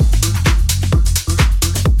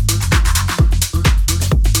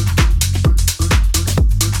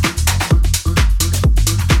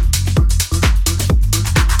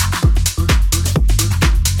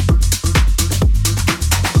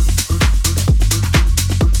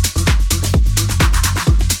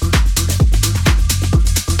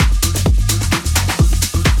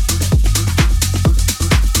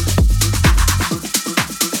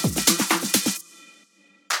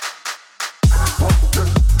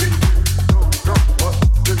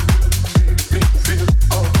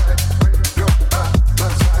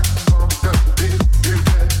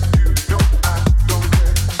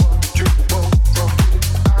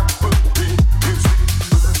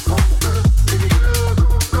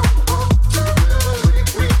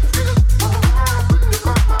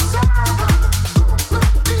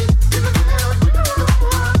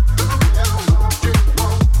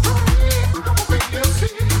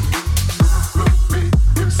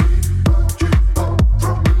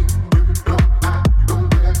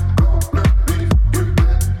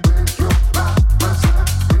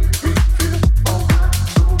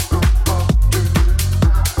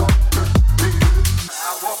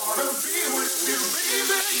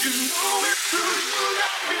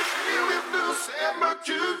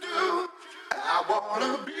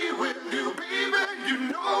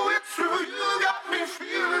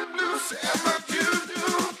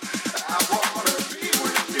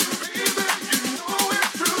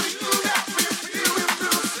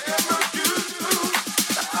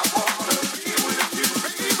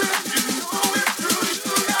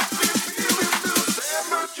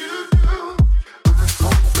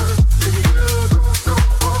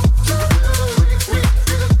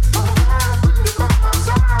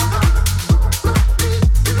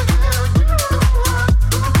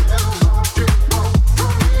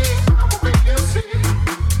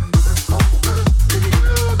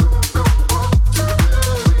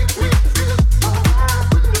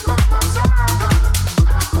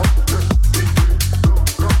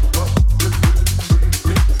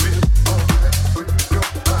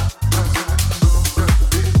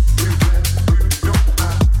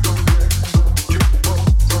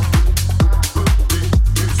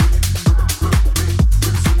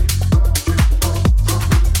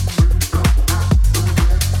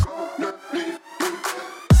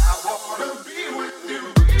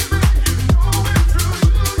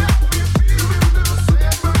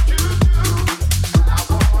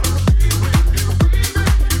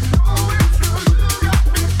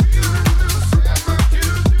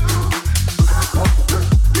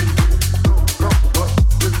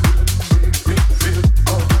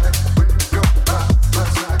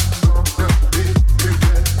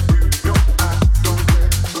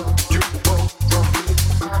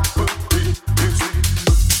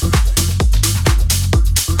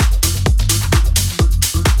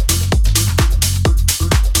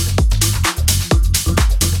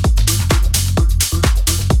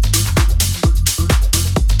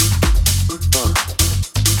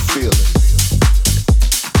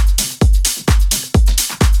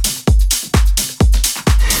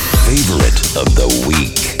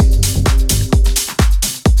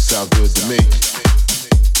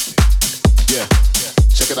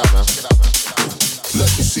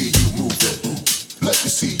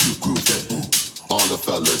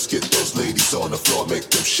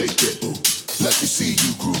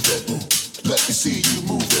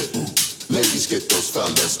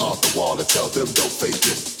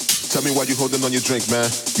 Drink, man.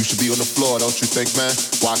 You should be on the floor, don't you think, man?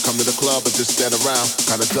 Why come to the club and just stand around?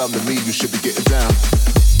 Kinda dumb to me, you should be getting down.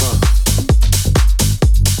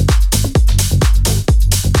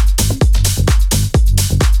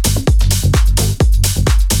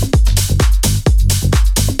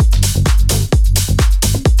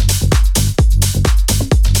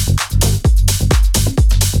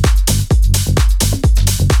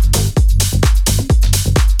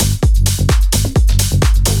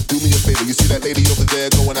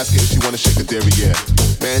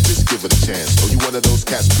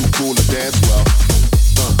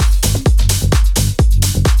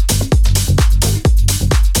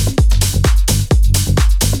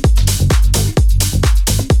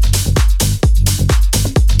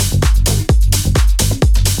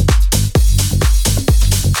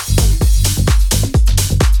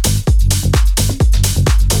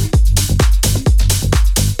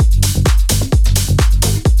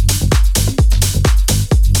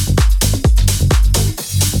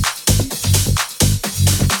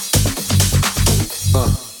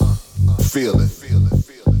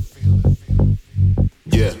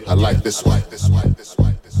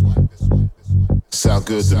 sound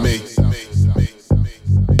good to me.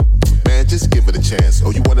 Man, just give it a chance.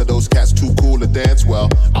 Oh, you one of those cats too cool to dance? Well,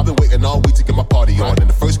 I've been waiting all week to get my party on, and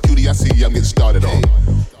the first cutie I see, I'm getting started on.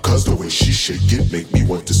 Cause the way she shake it make me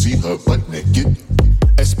want to see her butt naked.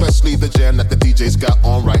 Especially the jam that the DJ's got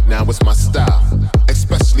on right now, it's my style.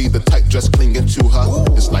 Especially the tight dress clinging to her.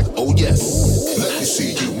 It's like, oh yes. Let me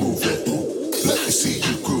see you move it. Let me see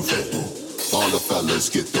you groove it. All the fellas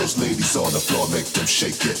get those ladies on the floor, make them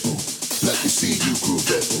shake it. Let me see you groove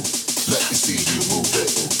it. Let me see you move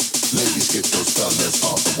it. Ladies get those fellas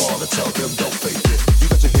off the wall and tell them don't fake it. You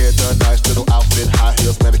got your hair done, nice little outfit, high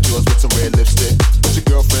heels, manicures with some red lipstick. Put your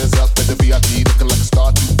girlfriends up in the VIP, looking like a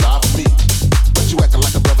star too fly for me. But you acting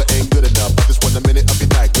like a brother ain't good enough. I just want a minute of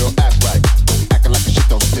your night, girl, act right. Acting like the shit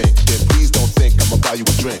don't stink. Then please don't think I'ma buy you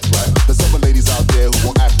a drink, right? There's other ladies out there who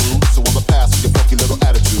won't act rude, so I'ma pass with your funky little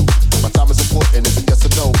attitude. My time is important, is it yes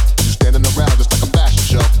or no? You standing around just like a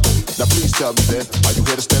fashion show. Now please tell me then, are you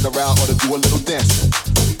here to stand around or to do a little dancing?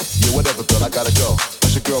 Yeah, whatever, girl, I gotta go. But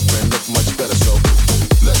your girlfriend look much better, so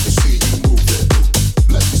let me see you move it.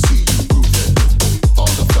 Let me see you groove it. All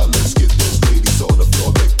the fellas get those ladies on the floor,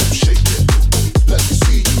 make them shake it. Let me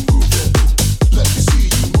see you groove it. Let me see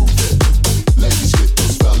you move it. Ladies get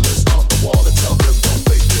those fellas off the wall and tell them don't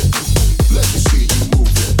fake it. Let me see you move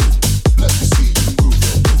it. Let me see you groove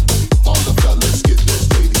it. All the fellas get those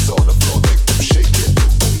ladies on the floor, make them shake it.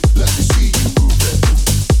 Let me see you move it.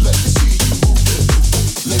 Let me see you move it.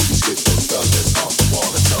 Ladies get those fellas off the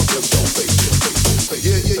wall and tell them don't fake it. Fake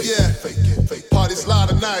it, fake it, yeah, fake it, fake it. Party's loud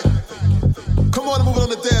tonight. Come on and move it on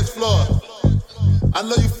the dance floor. I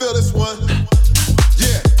know you feel this one.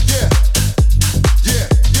 Yeah, yeah, yeah,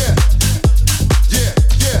 yeah, yeah, yeah, yeah,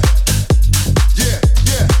 yeah, yeah,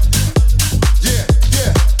 yeah, yeah,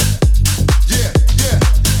 yeah,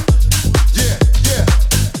 yeah, yeah,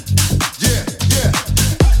 yeah, yeah.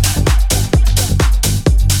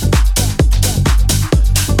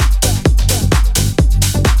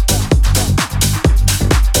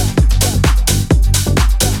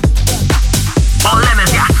 A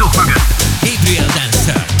lemez játszók mögött Gabriel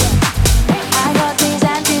Dancer. I got these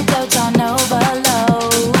antidotes on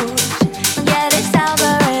overload. Yeah, this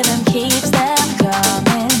algorithm keeps them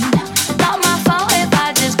coming. Not my fault if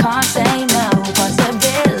I just can't say no.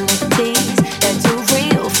 Possibilities, they're too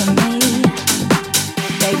real for me.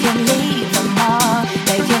 They can leave them all.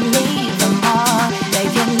 They can leave them all. They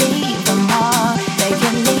can leave them all. They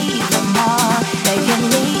can leave them all. They can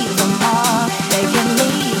leave them all. They can leave them all. They can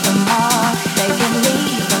leave them all. They can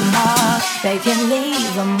leave them all. They can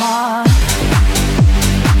leave them all. They can leave them all.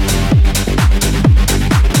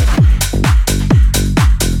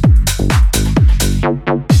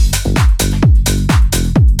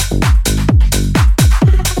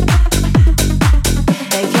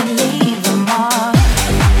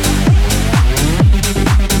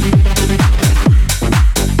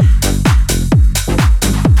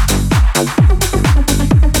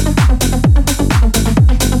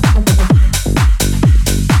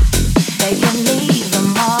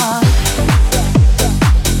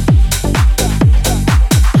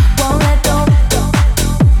 Won't let go.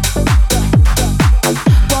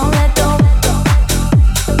 Won't let go.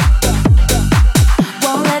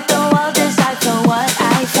 Won't let the world decipher what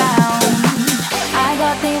I found. I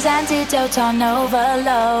got these antidotes on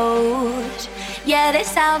overload. Yeah,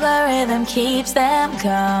 this algorithm keeps them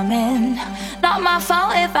coming. Not my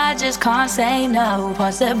fault if I just can't say no.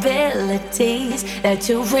 Possibilities, they're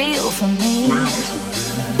too real for me.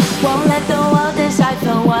 Won't let the world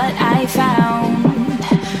decipher what I found.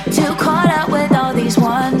 Too caught up with all these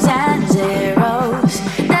ones and zeros.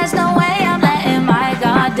 There's no way I'm letting my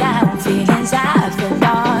guard down. Feelings I've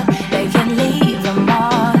forgot. They can leave them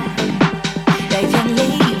all. They can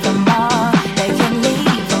leave them all. They can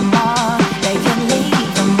leave them all. They can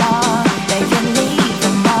leave them all. They can leave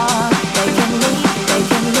them all. They can leave. They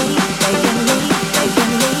can leave. They can leave. They can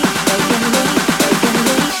leave. They can leave. They can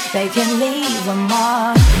leave. They can leave them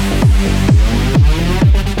all.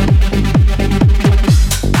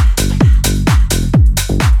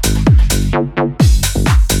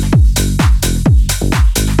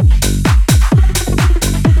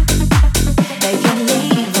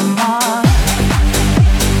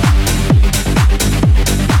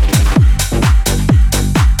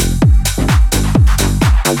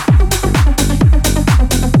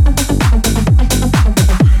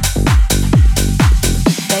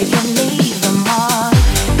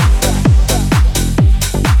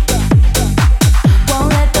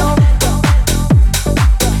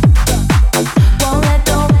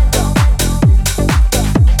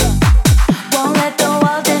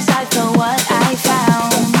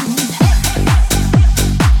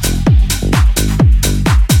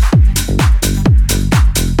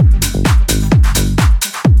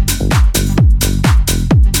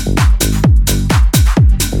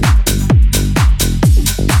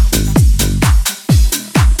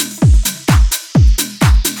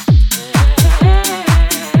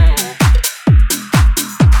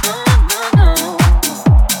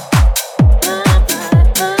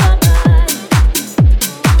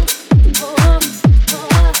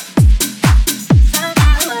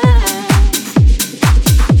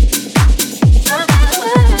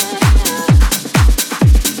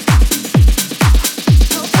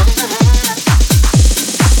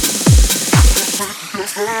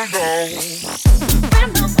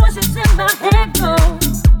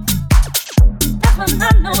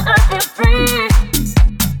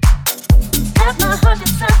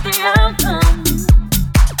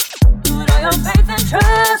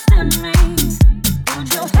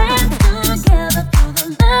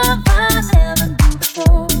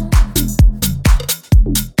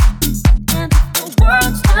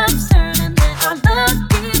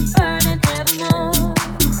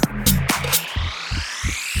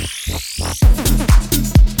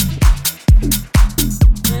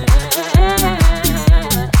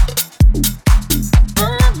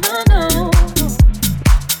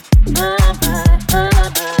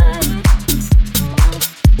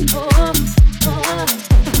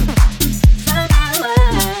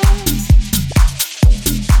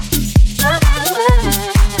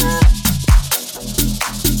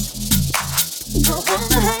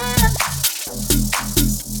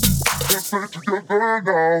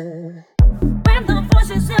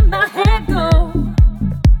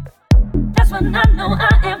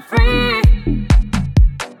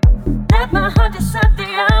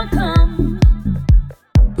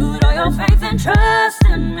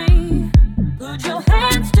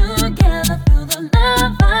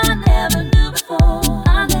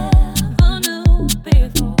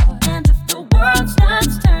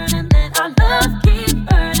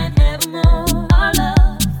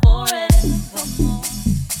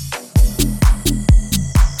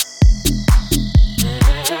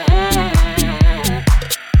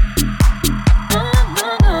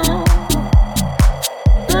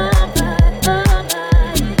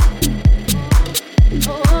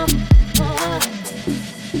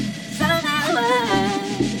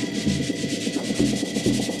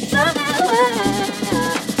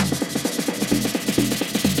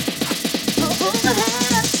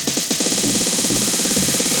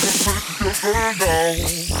 When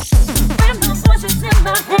the voices in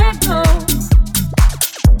my head go,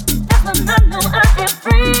 that's when I know I am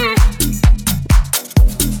free.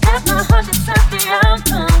 Let my heart decide the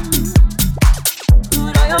outcome.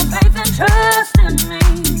 Put all your faith and trust in me.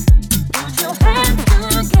 Put your hands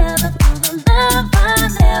together for the love I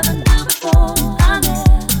never knew before. I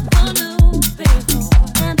never knew before.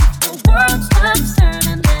 And if the world stops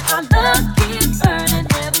turning, then our love keeps burning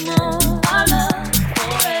evermore. Our love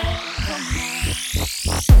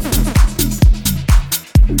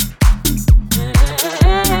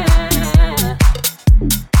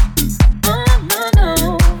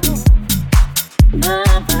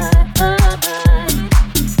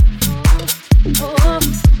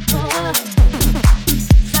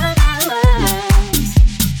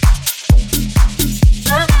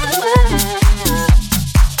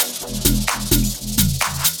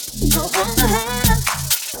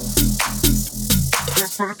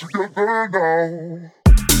forever.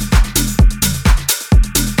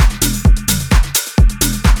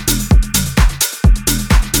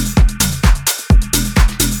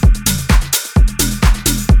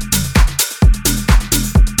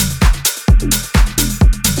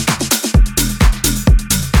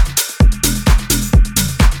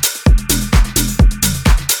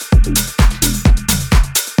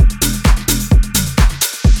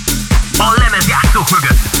 A lemezjátszók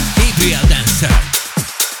mögött Gabriel Dancer.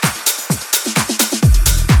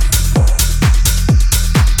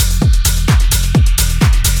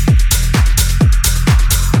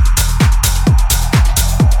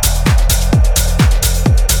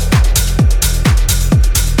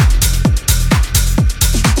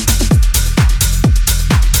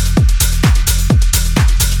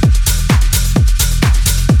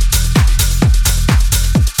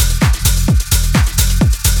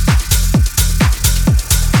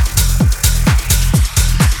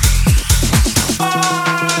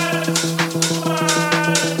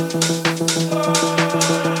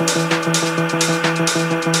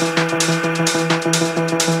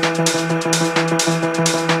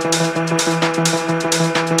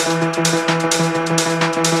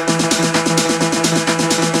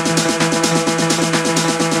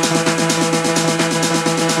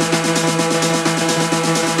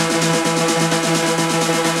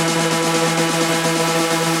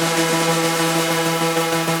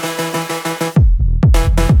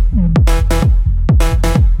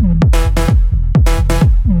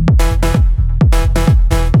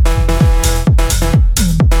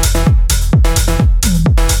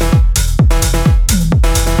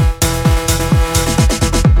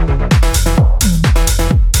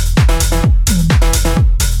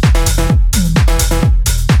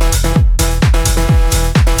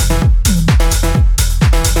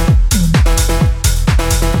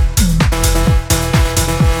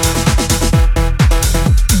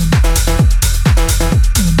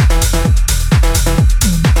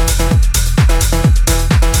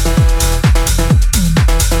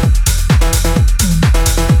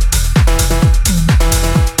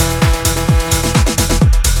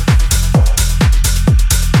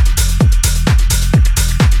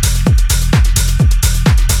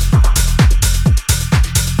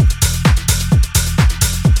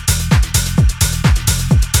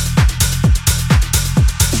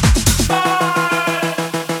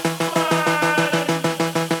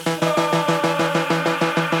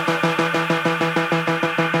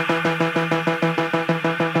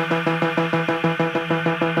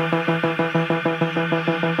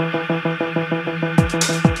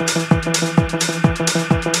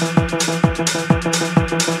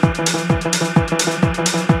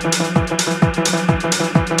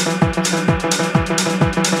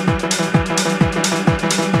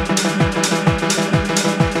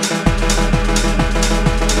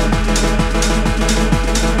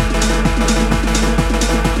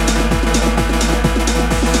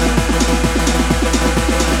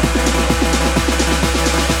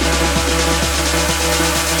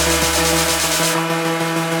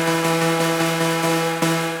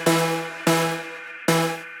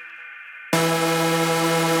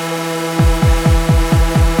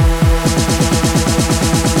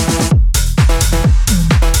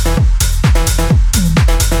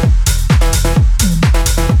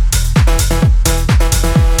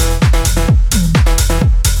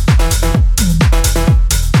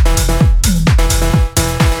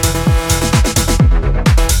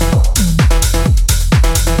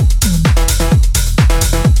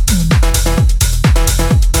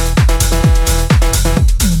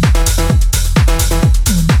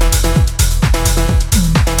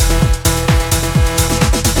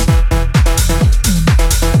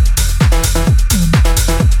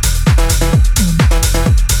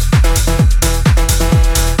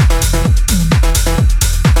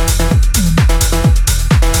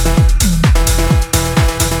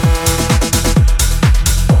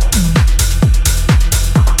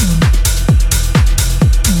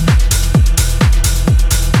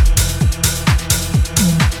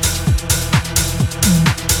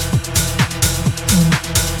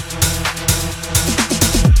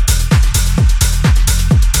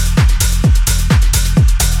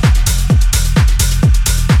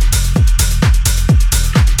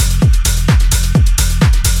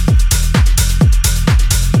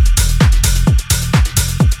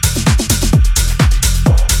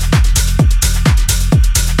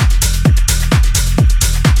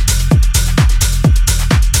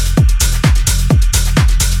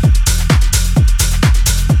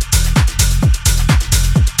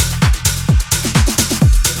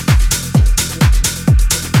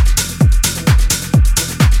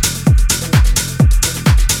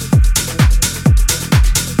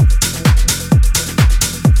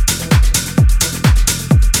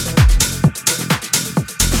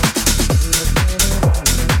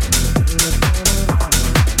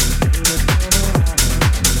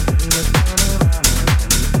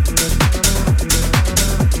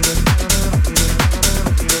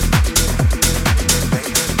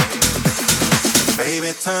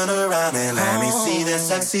 turn around and let me see that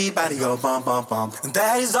sexy body go bump, bump, bump. And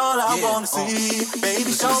that is all I wanna see.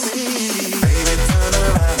 Baby, show me. Baby, turn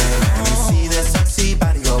around and let me see that sexy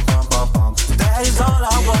body go bump, bump, bump. That is all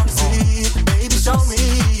I wanna see. Baby, show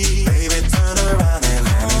me. Baby, turn around and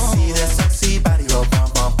let me see that sexy body go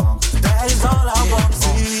bump, bump, bump. That is all I wanna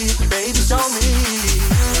see. Baby, show me.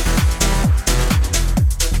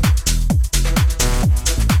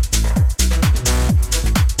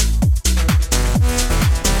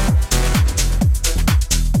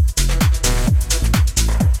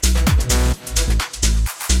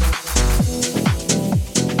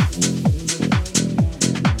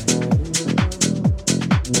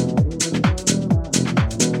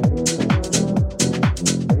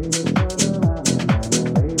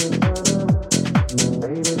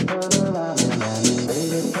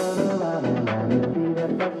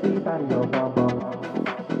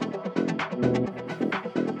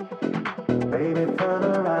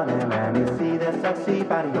 See that sexy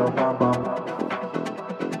body go bump, bump, bump.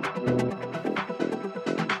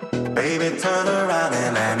 Baby, turn around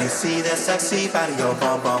and let me see that sexy body go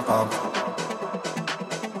bump, bump, bump.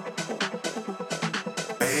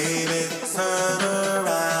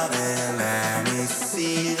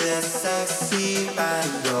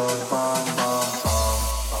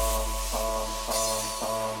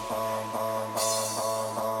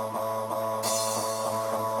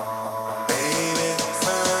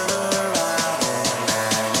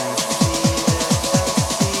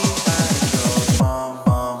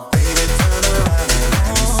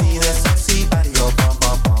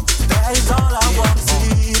 That is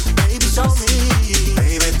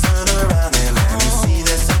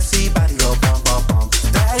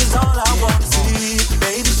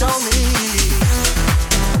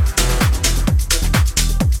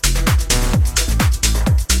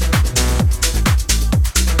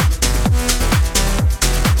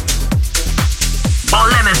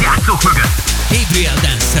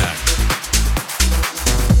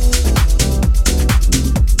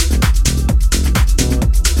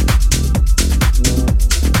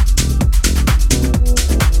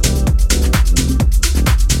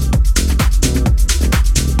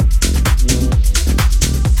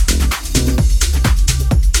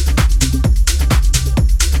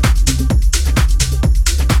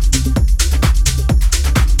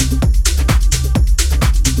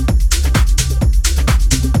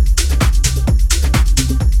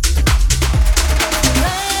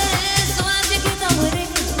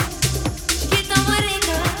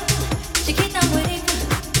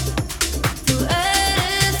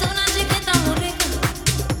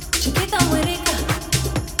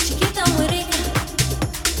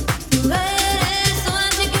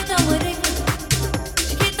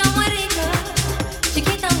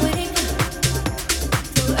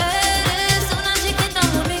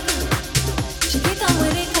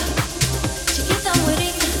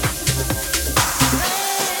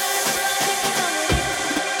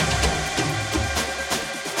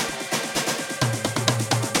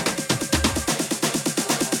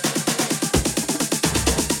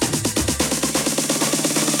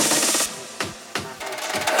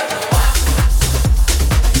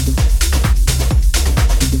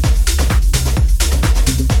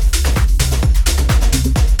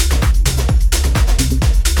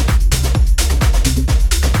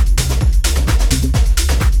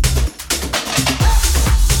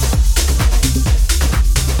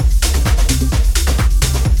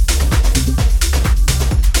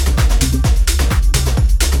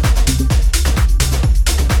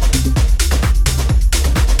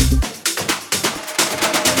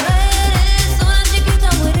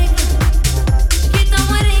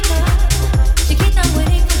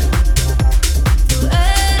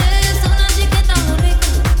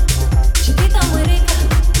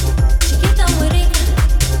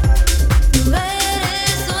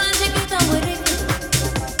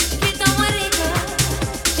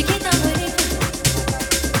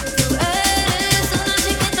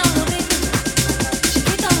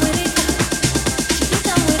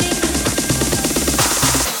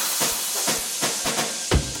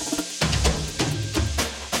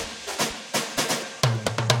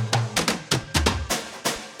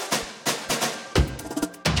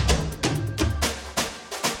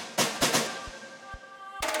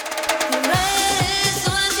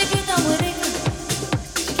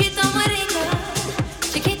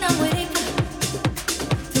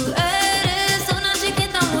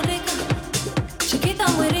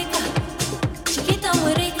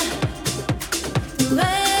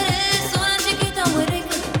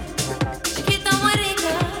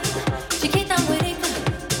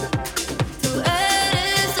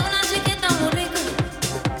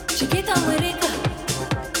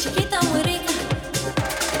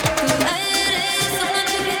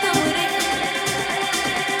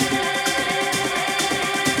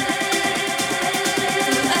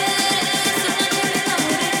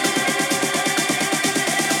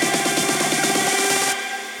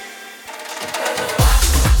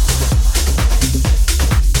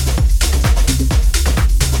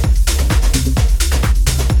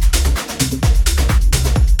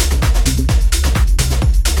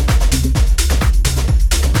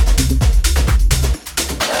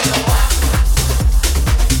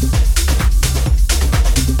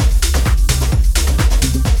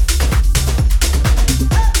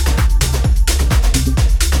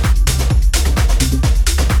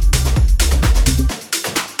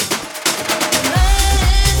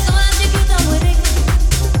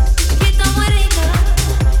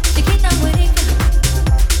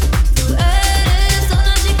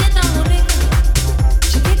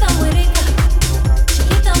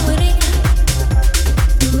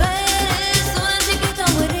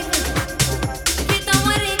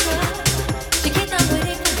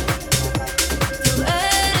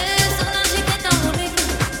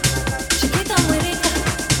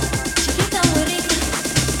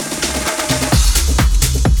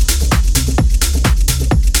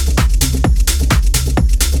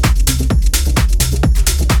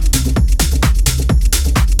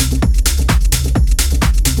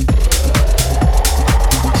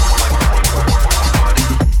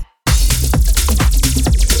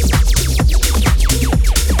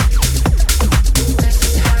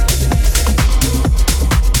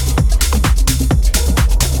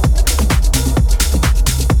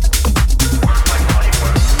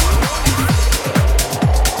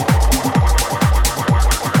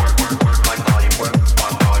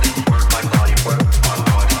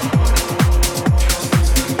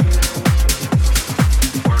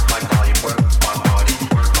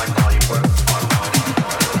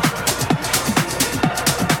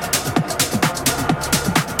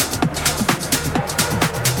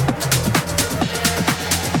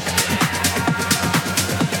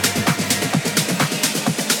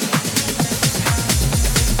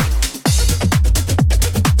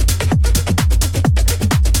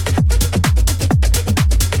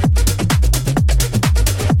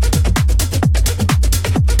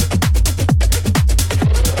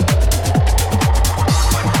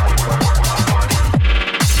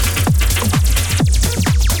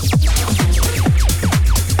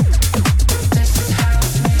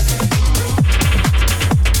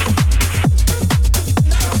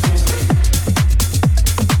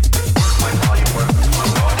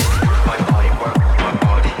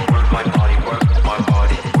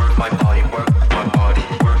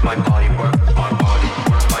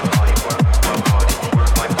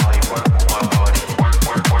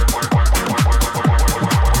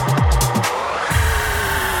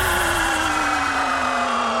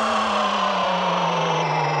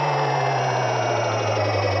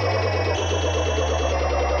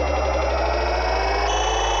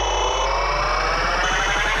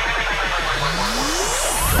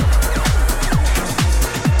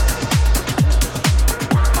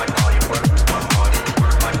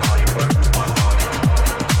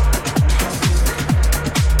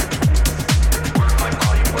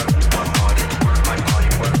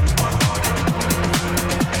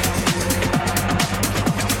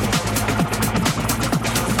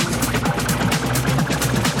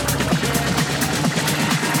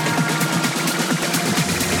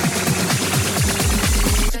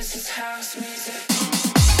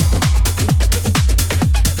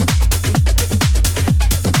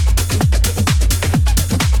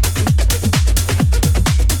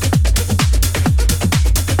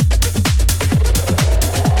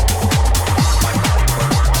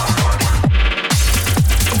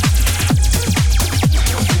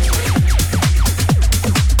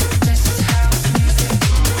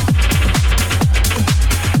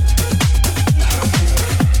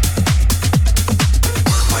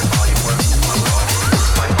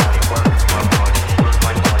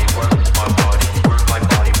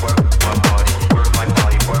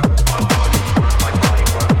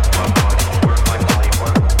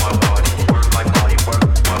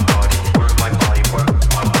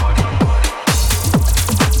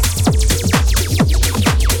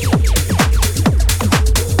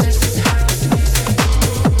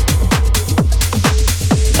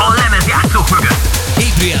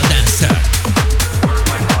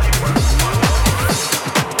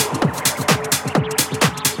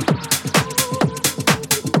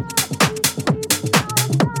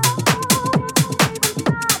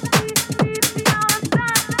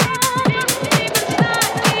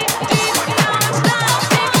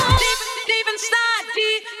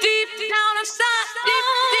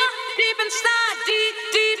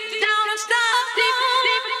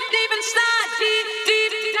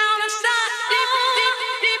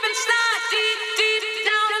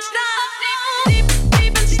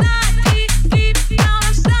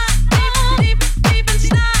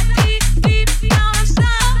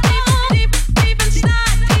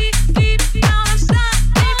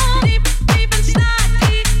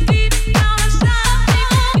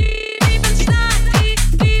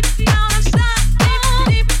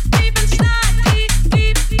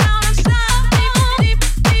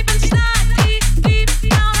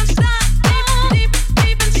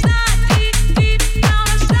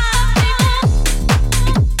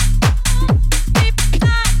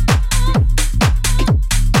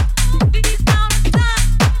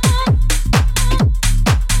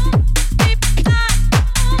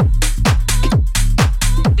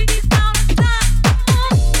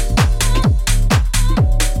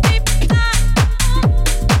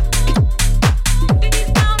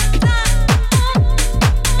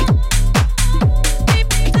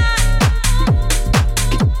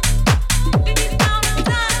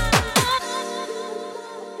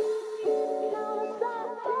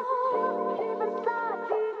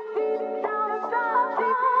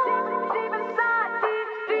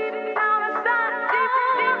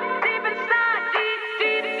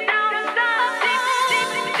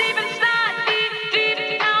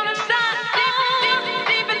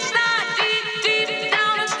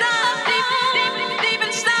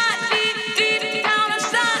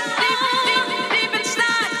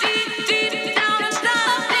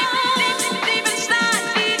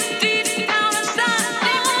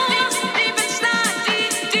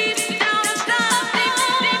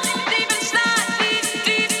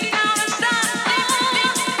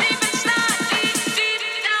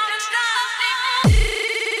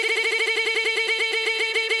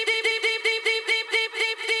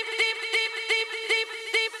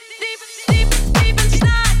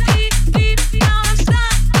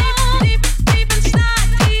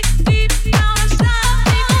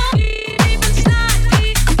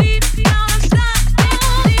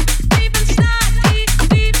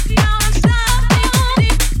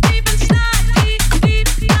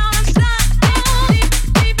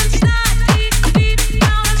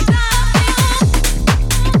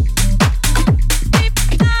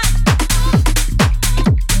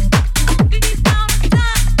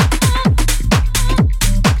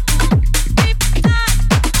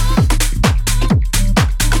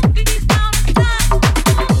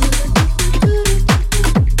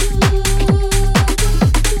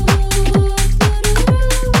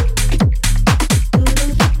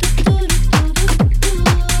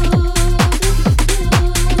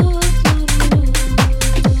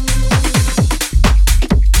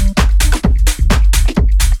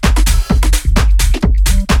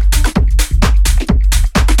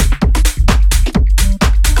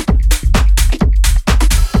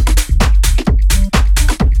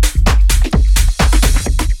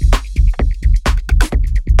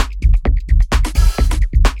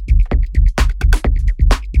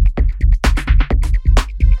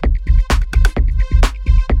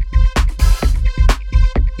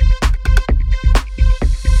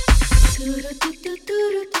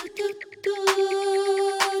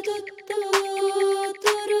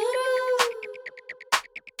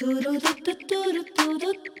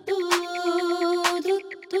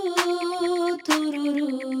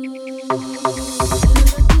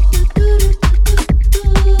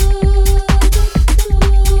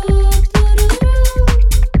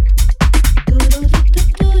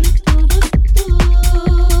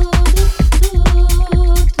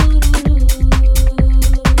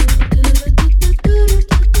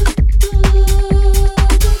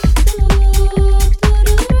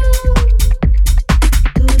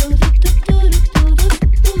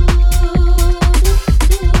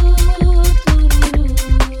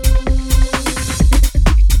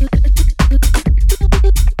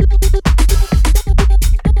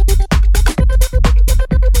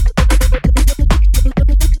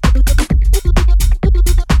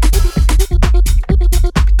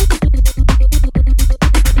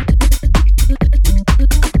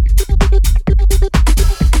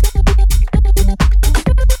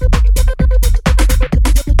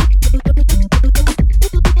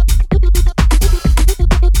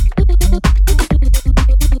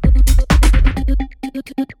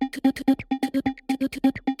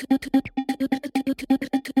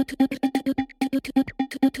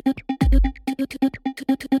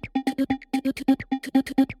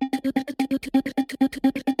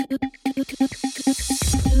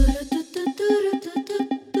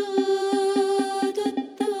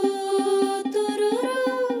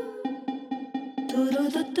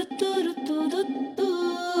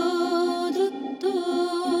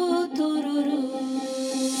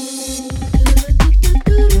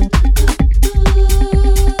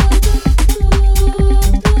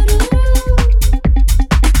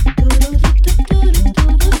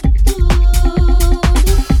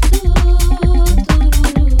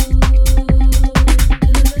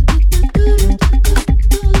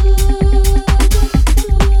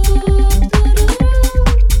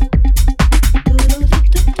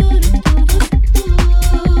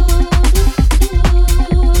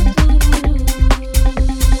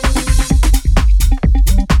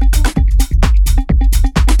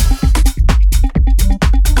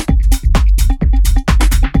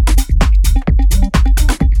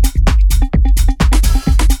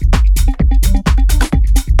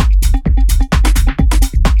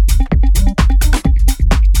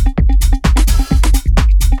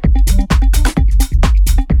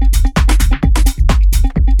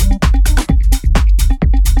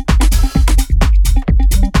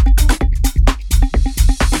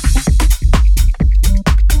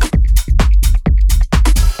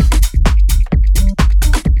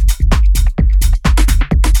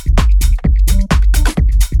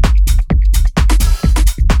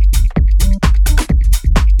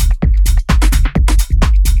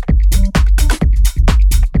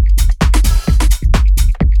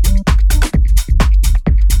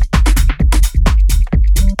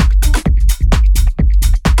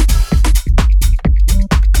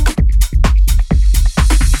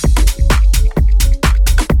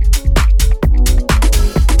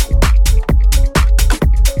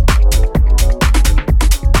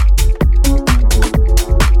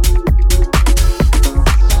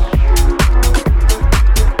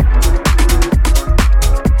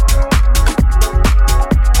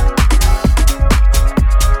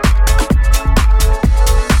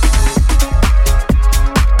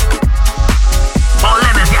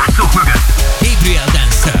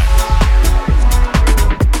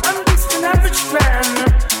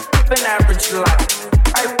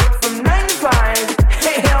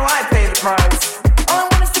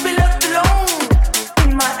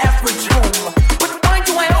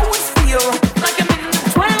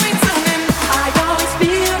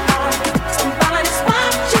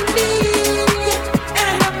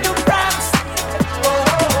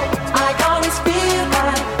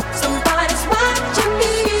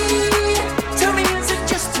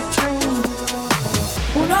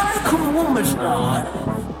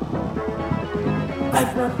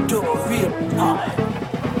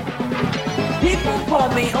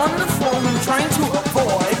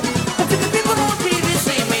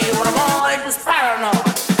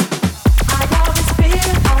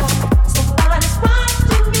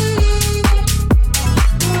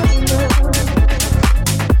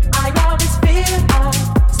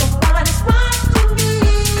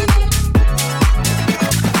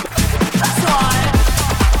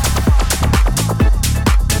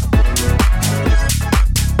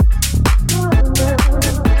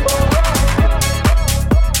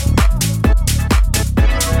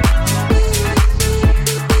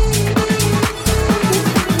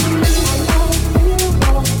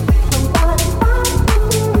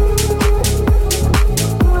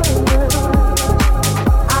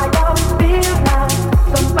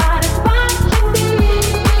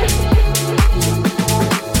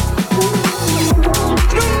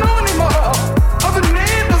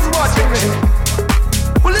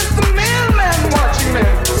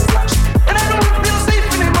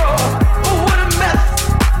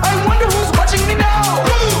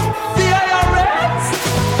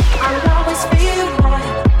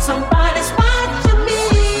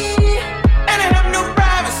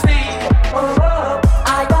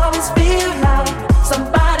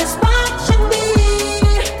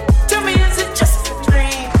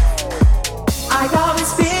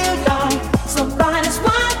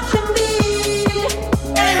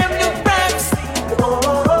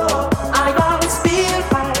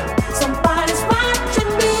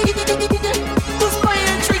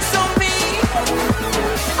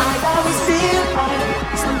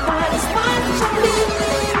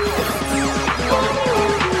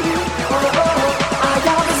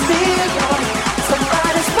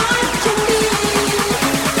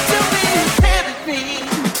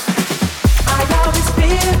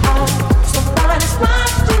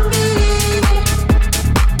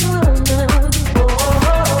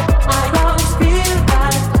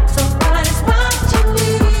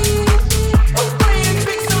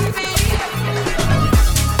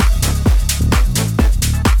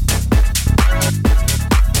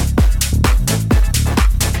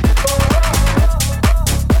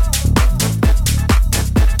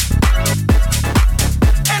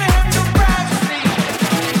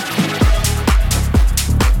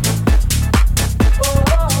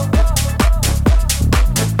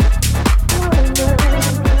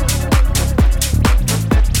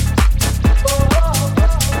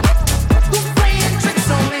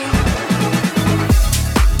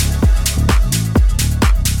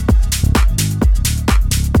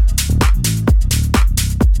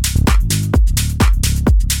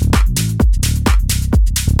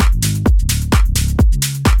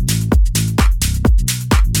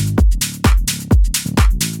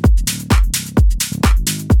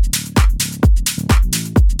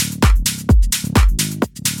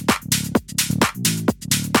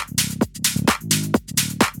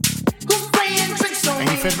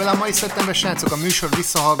fért bele a mai szeptember, srácok, a műsor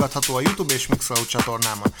visszahallgatható a YouTube és Mixcloud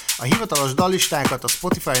csatornámon. A hivatalos dallistákat a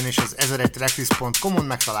Spotify-on és az 1001tracklist.com-on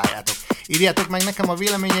megtaláljátok. Írjátok meg nekem a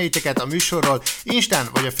véleményeiteket a műsorról Instán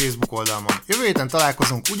vagy a Facebook oldalon. Jövő héten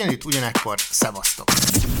találkozunk ugyanitt, ugyanekkor. Szevasztok!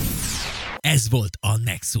 Ez volt a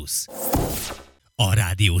Nexus. A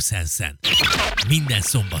Rádió Sensen. Minden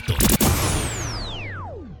szombaton